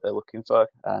sophisticated in what they're looking for,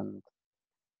 and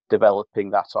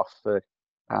developing that offer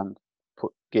and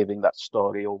giving that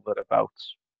story over about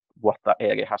what that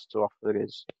area has to offer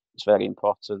is very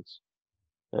important.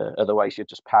 Otherwise, you're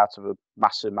just part of a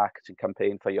massive marketing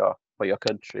campaign for your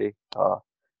country, or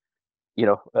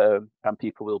and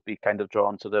people will be kind of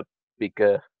drawn to the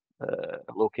bigger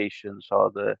locations,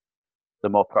 or the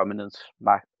more prominent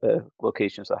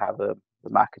locations that have the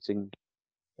marketing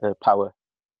power.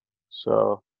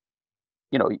 So,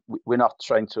 we're not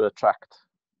trying to attract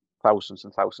thousands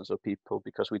and thousands of people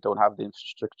because we don't have the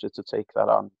infrastructure to take that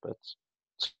on. But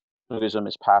tourism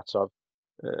is part of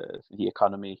the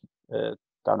economy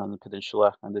down on the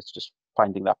peninsula, and it's just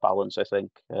finding that balance, I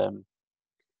think.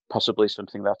 Possibly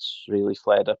something that's really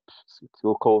flared up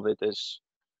through COVID is,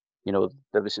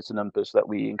 the visitor numbers that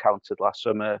we encountered last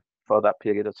summer for that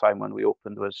period of time when we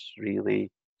opened was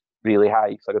really, really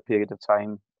high for a period of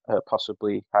time,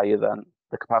 possibly higher than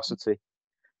the capacity.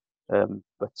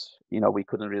 But we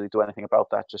couldn't really do anything about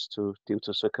that just due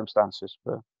to circumstances.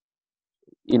 But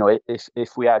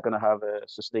if we are going to have a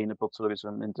sustainable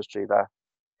tourism industry that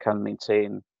can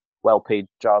maintain well-paid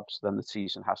jobs, then the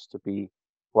season has to be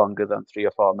longer than 3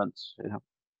 or 4 months.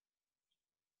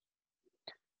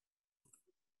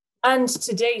 And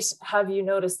to date, have you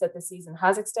noticed that the season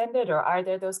has extended, or are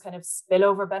there those kind of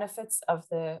spillover benefits of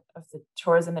the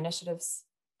tourism initiatives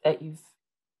that you've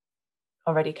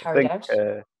already carried out?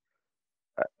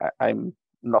 I'm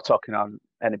not talking on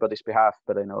anybody's behalf,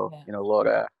 but I know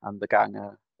Laura and the gang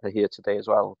are here today as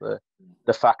well.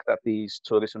 The fact that these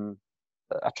tourism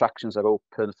attractions are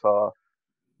open for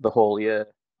the whole year,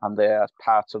 and they're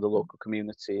part of the local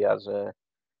community as a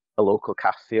local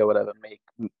cafe or whatever,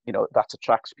 that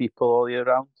attracts people all year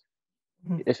round.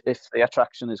 Mm-hmm. If the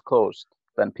attraction is closed,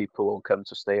 then people won't come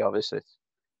to stay or visit.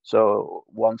 So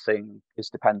one thing is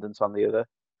dependent on the other.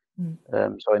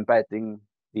 Mm-hmm. So embedding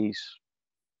these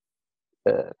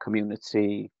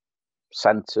community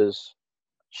centres,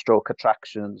 stroke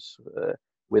attractions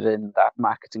within that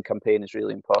marketing campaign is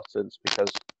really important,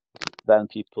 because then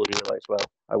people realise, well,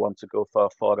 I want to go for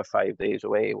 4 or 5 days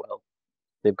away. Well,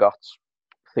 they've got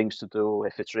things to do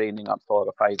if it's raining on 4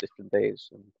 or 5 different days.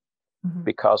 And mm-hmm.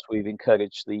 because we've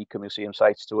encouraged the Ecomuseum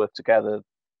sites to work together,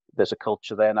 there's a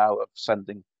culture there now of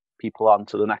sending people on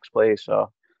to the next place or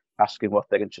asking what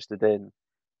they're interested in.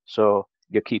 So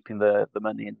you're keeping the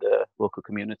money in the local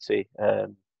community.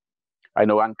 I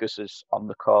know Angus is on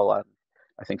the call, and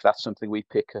I think that's something we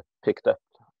picked up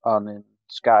on in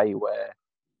Skye, where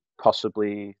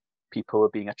possibly people are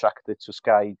being attracted to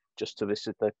Skye just to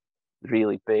visit the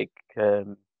really big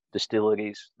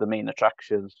distilleries, the main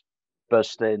attractions,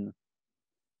 burst in,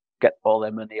 get all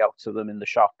their money out of them in the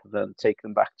shop, and then take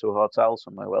them back to a hotel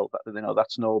somewhere. Well,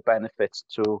 that's no benefit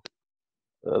to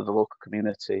the local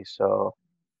community. So,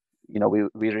 we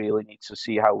really need to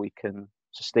see how we can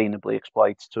sustainably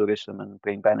exploit tourism and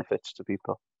bring benefits to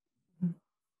people.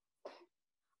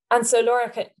 And so, Laura,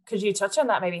 could you touch on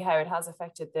that, maybe how it has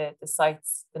affected the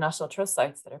sites, the National Trust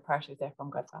sites that are part of the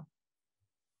Ecoamgueddfa?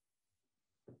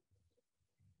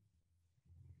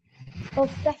 Well,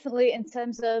 definitely in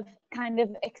terms of kind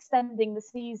of extending the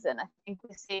season, I think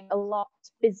we're seeing a lot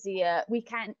busier. We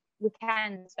can,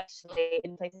 especially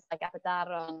in places like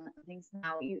Iveragh and things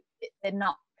now, they're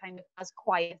not kind of as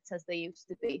quiet as they used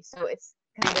to be. So it's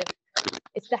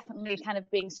definitely kind of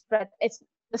being spread.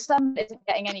 The summer isn't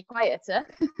getting any quieter,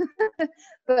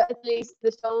 but at least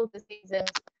the shoulder seasons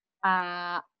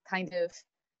are kind of,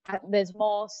 there's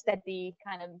more steady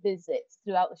kind of visits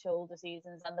throughout the shoulder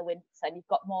seasons and the winter side. You've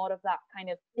got more of that kind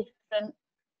of different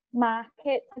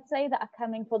markets, I'd say, that are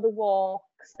coming for the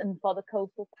walks and for the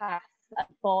coastal paths and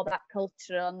for that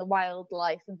culture and the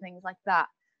wildlife and things like that.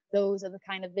 Those are the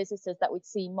kind of visitors that we'd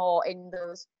see more in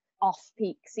those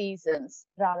off-peak seasons,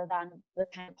 rather than the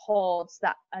kind of hordes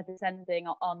that are descending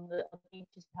on the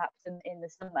beaches perhaps in the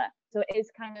summer. So it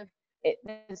is kind of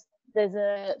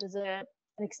there's an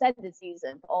extended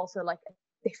season, but also like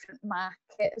different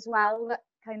market as well that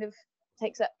kind of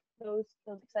takes up those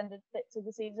extended bits of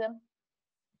the season.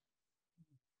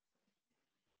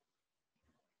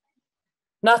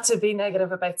 Not to be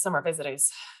negative about summer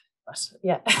visitors, but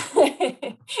yeah,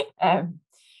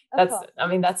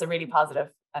 that's a really positive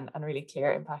and really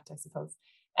clear impact, I suppose.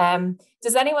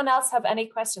 Does anyone else have any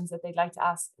questions that they'd like to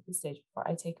ask at this stage before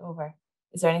I take over?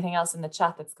 Is there anything else in the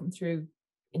chat that's come through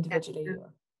individually?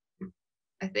 Or?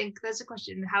 I think there's a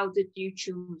question, how did you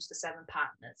choose the 7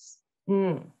 partners?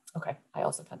 Okay, I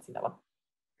also can't see that one.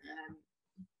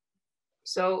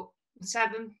 So the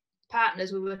 7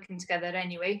 partners were working together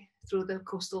anyway through the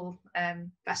Coastal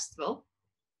Festival.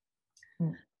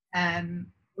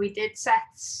 We did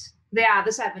they are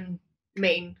the 7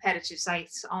 main heritage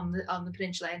sites on the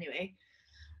peninsula anyway.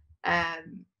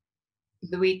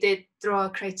 We did draw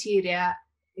criteria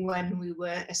when we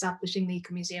were establishing the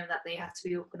Ecomuseum that they had to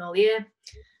be open all year,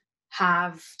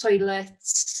 have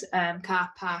toilets,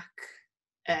 car park,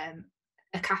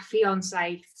 a cafe on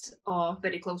site or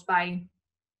very close by,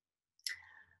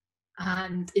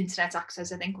 and internet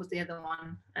access, I think, was the other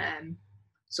one.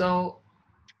 So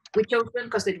we chose them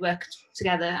because they'd worked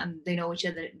together and they know each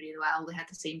other really well. They had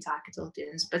the same target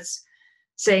audience. But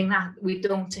saying that, we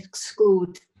don't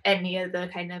exclude any other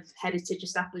kind of heritage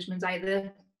establishments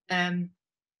either.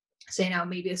 Saying now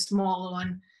maybe a smaller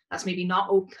one that's maybe not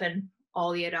open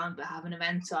all year round but have an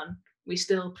event on, we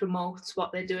still promote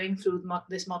what they're doing through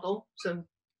this model. So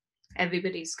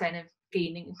everybody's kind of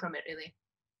gaining from it, really.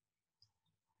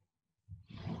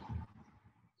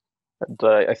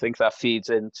 And I think that feeds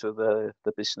into the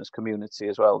business community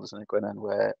as well, doesn't it, Gwenan,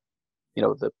 where, you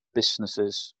know, the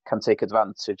businesses can take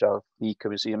advantage of the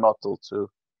Ecomuseum model to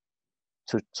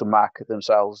market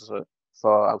themselves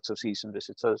for out-of-season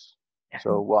visitors. Yeah.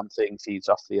 So one thing feeds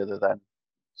off the other then.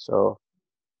 So,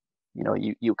 you know,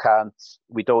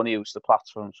 we don't use the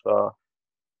platforms for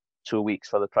 2 weeks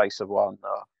for the price of one,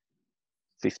 or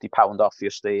 £50 off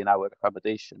your stay in our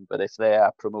accommodation. But if they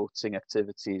are promoting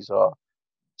activities or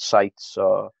sites,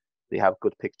 or they have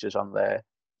good pictures on their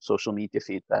social media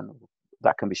feed, then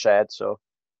that can be shared. So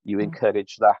you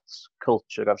encourage that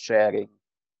culture of sharing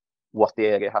what the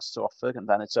area has to offer, and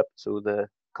then it's up to the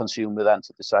consumer then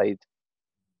to decide,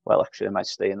 well, actually I might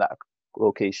stay in that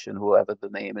location, whoever the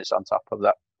name is on top of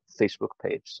that Facebook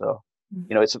page. So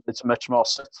you know, it's a much more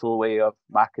subtle way of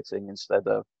marketing instead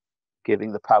of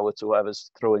giving the power to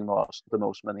whoever's throwing the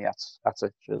most money at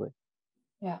it, really.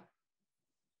 Yeah.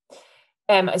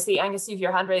 I see, Angus, you have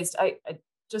your hand raised. I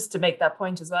just to make that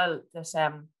point as well, that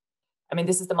I mean,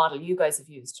 this is the model you guys have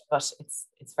used, but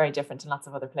it's very different in lots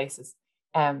of other places.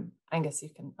 Angus, you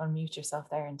can unmute yourself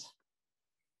there. And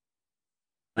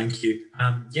thank you.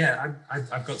 Yeah,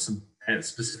 I've got some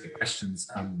specific questions.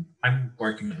 I'm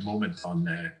working at the moment on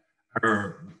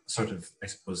our sort of, I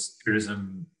suppose,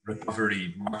 tourism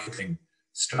recovery marketing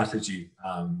strategy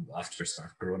after sort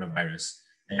of coronavirus.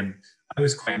 I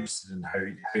was quite interested in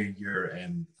how your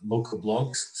local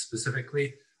blogs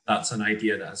specifically, that's an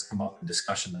idea that has come up in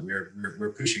discussion that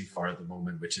we're pushing for at the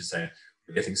moment, which is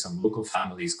we're getting some local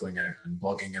families going out and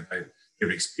blogging about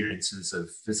their experiences of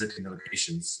visiting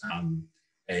locations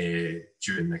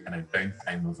during the kind of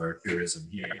downtime of our tourism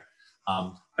here.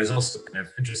 I was also kind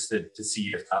of interested to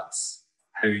see if that's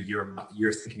how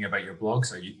you're thinking about your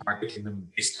blogs. Are you targeting them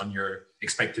based on your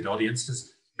expected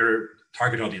audiences? Your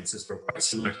target audiences were quite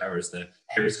similar to ours, the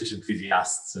heritage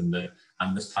enthusiasts and the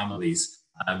families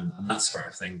and that sort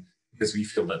of thing, because we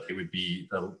feel that they would be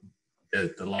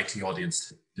the likely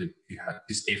audience to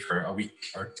stay for a week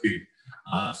or two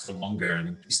for longer and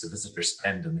increase the visitor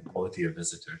spend and the quality of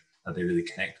visitor, that they really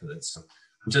connect with it. So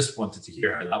I just wanted to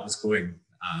hear how that was going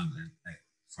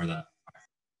for that.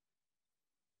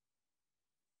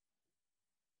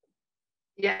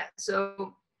 Yeah,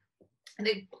 so I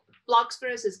think blogs for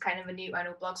us is kind of I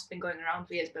know blogs have been going around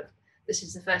for years, but this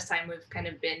is the first time we've kind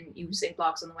of been using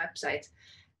blogs on the website.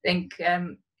 I think,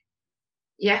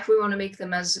 yeah, we want to make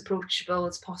them as approachable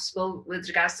as possible with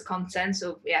regards to content.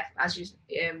 So yeah, as you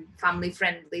family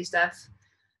friendly stuff.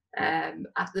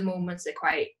 At the moment, they're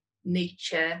quite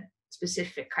nature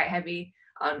specific, quite heavy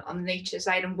on the nature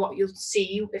side, and what you'll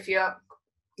see if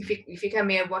you come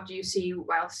here, what do you see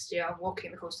whilst you're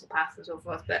walking the coastal path and so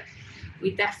forth. But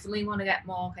we definitely want to get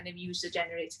more kind of user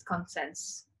generated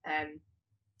contents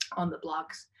on the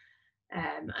blogs,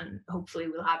 and hopefully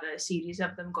we'll have a series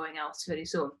of them going out very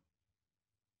soon.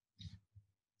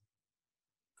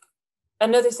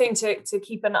 Another thing to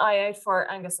keep an eye out for,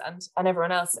 Angus and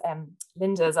everyone else,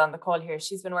 Linda is on the call here.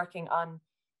 She's been working on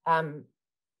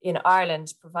in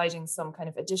Ireland, providing some kind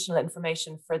of additional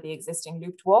information for the existing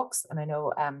looped walks. And I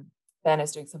know Ben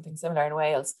is doing something similar in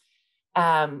Wales.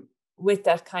 with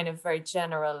that kind of very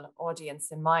general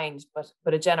audience in mind,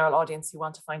 but a general audience who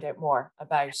want to find out more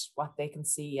about what they can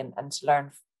see and to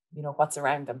learn, what's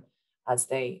around them as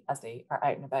they are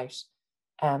out and about.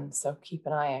 So keep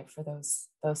an eye out for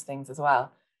those things as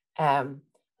well. And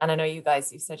I know you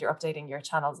said you're updating your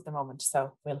channels at the moment,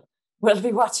 so we'll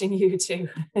be watching you too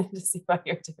to see what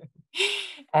you're doing.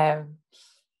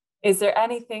 Is there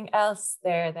anything else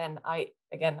there then?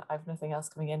 I've nothing else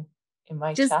coming in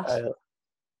my chat.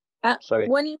 Sorry.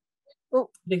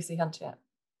 Lucy Hunt, yeah.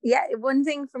 Yeah, one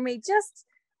thing for me, just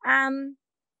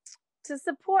to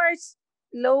support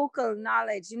local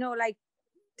knowledge, like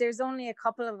there's only a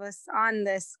couple of us on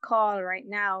this call right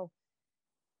now,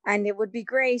 and it would be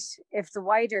great if the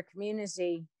wider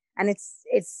community, and it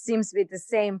seems to be the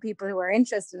same people who are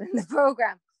interested in the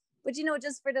program, but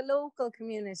just for the local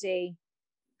community,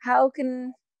 how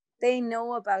can they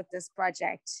know about this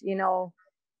project?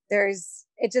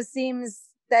 It just seems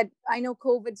that, I know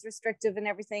COVID's restrictive and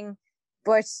everything,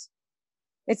 but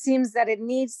it seems that it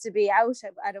needs to be out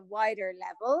at a wider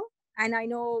level. And I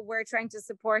know we're trying to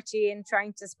support you and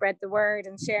trying to spread the word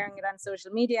and sharing it on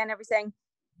social media and everything.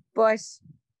 But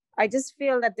I just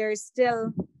feel that there's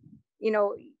still,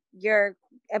 you're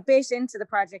a bit into the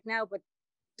project now, but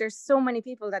there's so many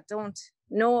people that don't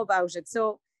know about it.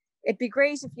 So it'd be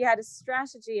great if you had a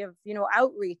strategy of,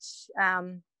 outreach,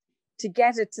 to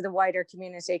get it to the wider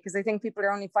community, because I think people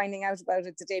are only finding out about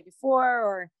it the day before,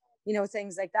 or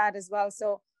things like that as well.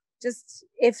 So just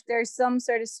if there's some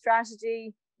sort of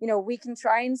strategy, we can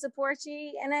try and support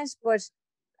you in it, but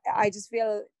I just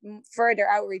feel further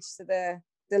outreach to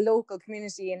the local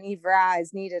community in Iveragh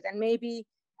is needed, and maybe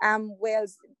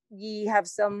Wales, you have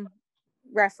some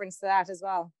reference to that as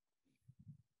well.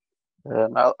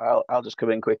 I'll just come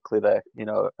in quickly there.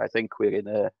 I think we're in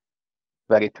a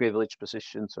very privileged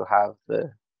position to have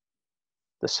the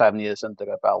 7 years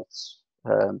under our belts,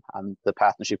 and the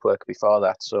partnership work before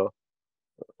that. So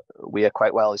we are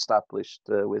quite well established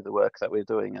with the work that we're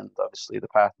doing, and obviously the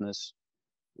partners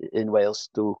in Wales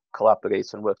do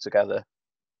collaborate and work together.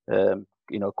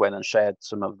 Gwenan shared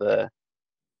some of the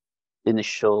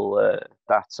initial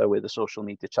data with the social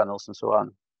media channels and so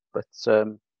on, but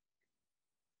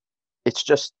it's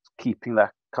just keeping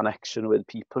that connection with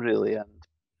people, really, and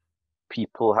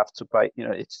people have to buy.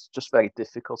 It's just very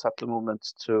difficult at the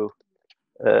moment to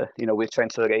we're trying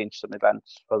to arrange some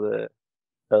events for the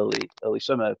early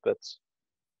summer, but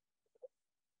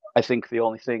I think the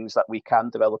only things that we can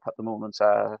develop at the moment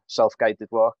are self-guided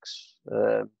walks.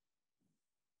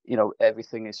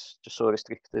 Everything is just so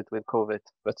restricted with COVID,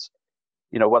 but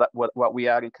what we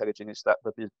are encouraging is that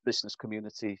the business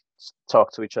community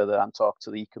talk to each other and talk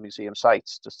to the Ecomuseum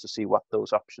sites, just to see what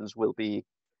those options will be,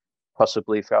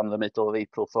 possibly from the middle of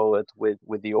April forward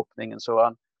with the opening and so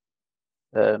on.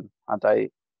 And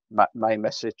my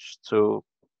message to,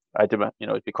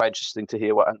 it'd be quite interesting to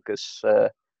hear what Angus,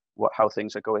 how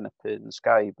things are going up in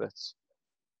Skye, but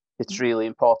it's really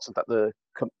important that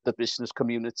the business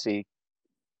community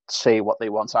say what they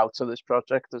want out of this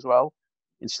project as well,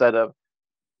 instead of,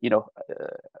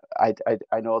 I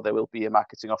know there will be a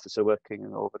marketing officer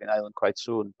working over in Ireland quite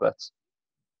soon, but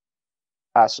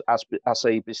as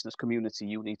a business community,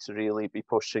 you need to really be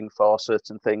pushing for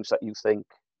certain things that you think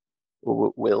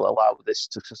will allow this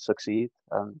to succeed,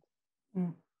 and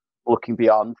looking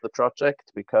beyond the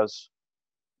project, because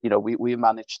we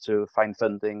managed to find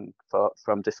funding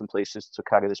from different places to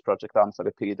carry this project on for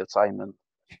a period of time, and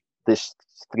this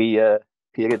 3-year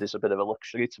period is a bit of a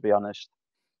luxury, to be honest.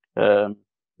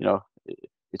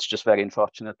 It's just very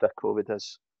unfortunate that COVID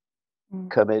has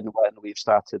come in when we've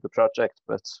started the project,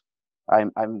 but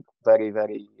I'm very,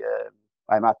 very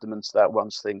I'm adamant that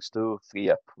once things do free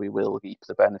up, we will reap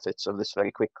the benefits of this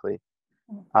very quickly.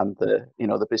 And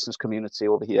the business community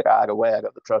over here are aware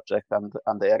of the project, and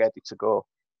they are ready to go.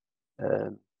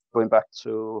 Going back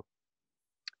to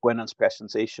Gwyneth's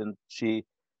presentation,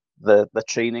 the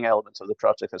training element of the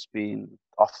project has been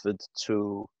offered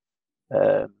to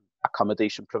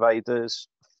accommodation providers,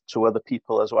 to other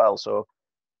people as well. So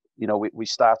we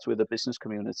start with the business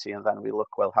community, and then we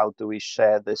look, well, how do we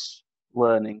share this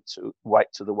learning to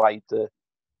the wider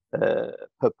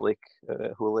public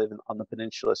who live on the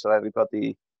peninsula, so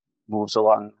everybody moves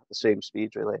along at the same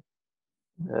speed, really.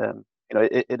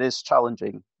 It is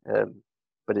challenging,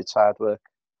 but it's hard work,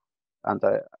 and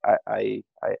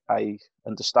I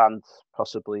understand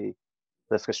possibly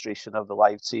the frustration of the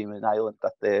live team in Ireland,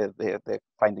 that they're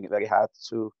finding it very hard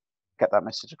to get that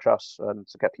message across and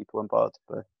to get people on board.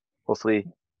 But hopefully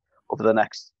over the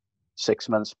next 6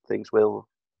 months things will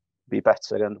be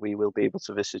better, and we will be able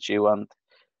to visit you and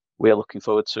we're looking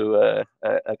forward to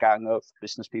a gang of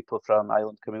business people from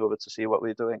Ireland coming over to see what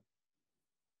we're doing.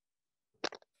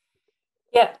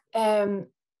 Yeah,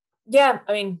 yeah.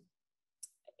 I mean,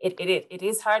 it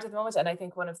is hard at the moment, and I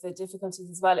think one of the difficulties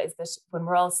as well is that when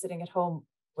we're all sitting at home,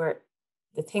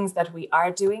 the things that we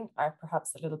are doing are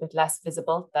perhaps a little bit less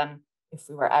visible than if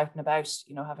we were out and about,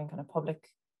 you know, having kind of public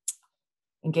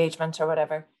engagement or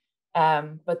whatever.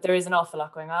 But there is an awful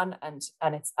lot going on, and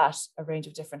it's at a range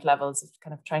of different levels of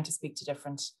kind of trying to speak to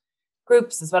different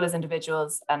groups as well as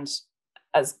individuals. And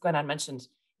as Gwenan mentioned,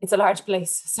 it's a large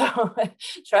place, so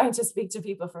trying to speak to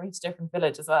people from each different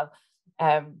village as well.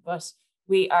 But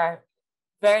we are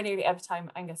very nearly out of time.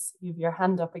 Angus, you have your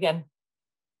hand up again.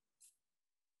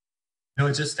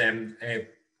 No, just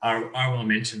Arwel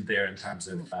mentioned there in terms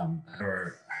of how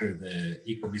the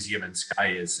Ecomuseum in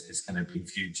Skye is kind of being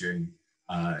viewed during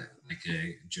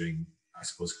during, I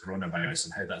suppose, coronavirus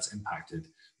and how that's impacted.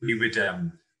 We would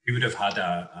have had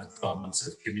a 12 months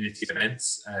of community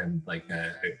events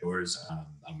outdoors,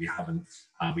 and we haven't.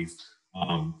 We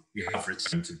have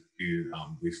returned to do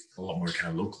we've a lot more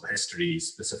kind of local history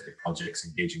specific projects,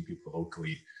 engaging people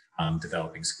locally,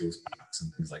 developing skills packs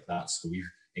and things like that. So we've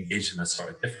engaged in a sort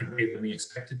of different way than we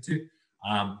expected to.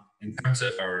 In terms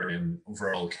of our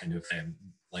overall kind of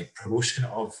promotion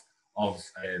of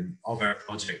our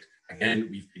project, again,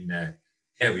 we've been a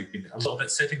little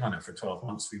bit sitting on it for 12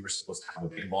 months. We were supposed to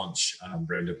have a big launch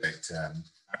around about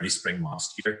early spring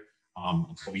last year.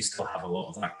 But we still have a lot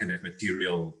of that kind of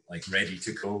material ready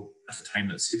to go at the time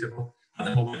that's suitable. At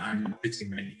the moment, I'm putting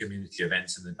many community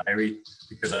events in the diary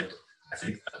because I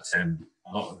think that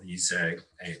a lot of these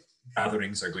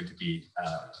gatherings are going to be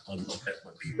a little bit,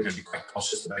 people are going to be quite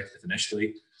cautious about it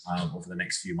initially over the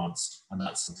next few months, and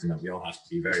that's something that we all have to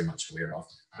be very much aware of.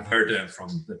 I've heard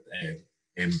from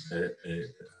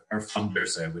our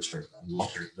funders, which are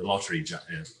the lottery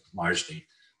largely,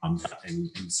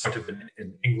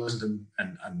 in England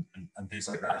and things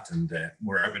like that, and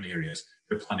more urban areas,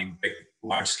 they're planning big,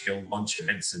 large-scale launch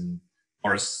events in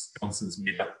Boris Johnson's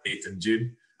made-up date in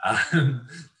June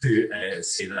to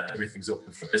say that everything's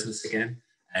open for business again.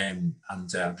 And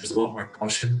there's a lot more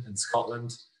caution in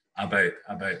Scotland about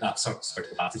that sort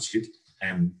of attitude.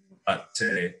 But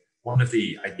one of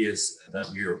the ideas that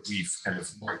we've kind of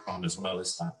worked on as well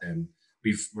is that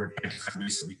we're trying to find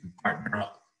ways that we can partner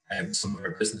up some of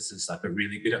our businesses that are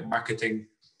really good at marketing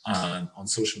on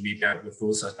social media with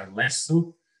those that are less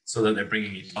so that they're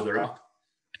bringing each other up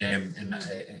in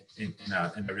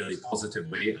a really positive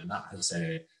way, and that's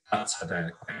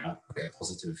had quite a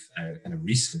positive kind of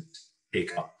recent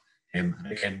take up. And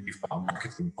again, we've got a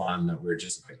marketing plan that we're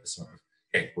just about to sort of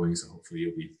get going, so hopefully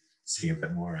you'll be seeing a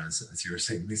bit more as you were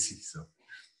saying, Lucy. So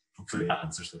hopefully that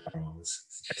answers what Arwel was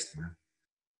suggesting.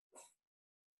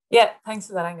 Yeah, thanks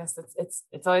for that, Angus.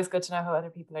 It's always good to know how other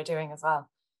people are doing as well.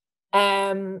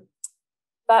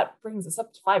 That brings us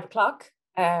up to 5 o'clock,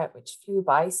 which flew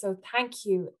by. So thank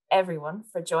you everyone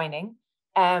for joining.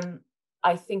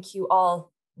 I think you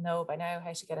all know by now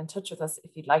how to get in touch with us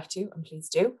if you'd like to, and please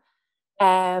do.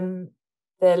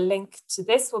 The link to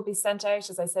this will be sent out,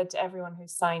 as I said, to everyone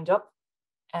who's signed up.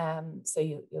 So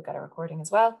you'll get a recording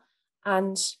as well.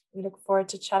 And we look forward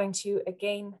to chatting to you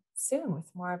again soon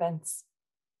with more events.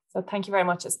 So thank you very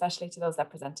much, especially to those that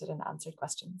presented and answered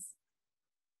questions.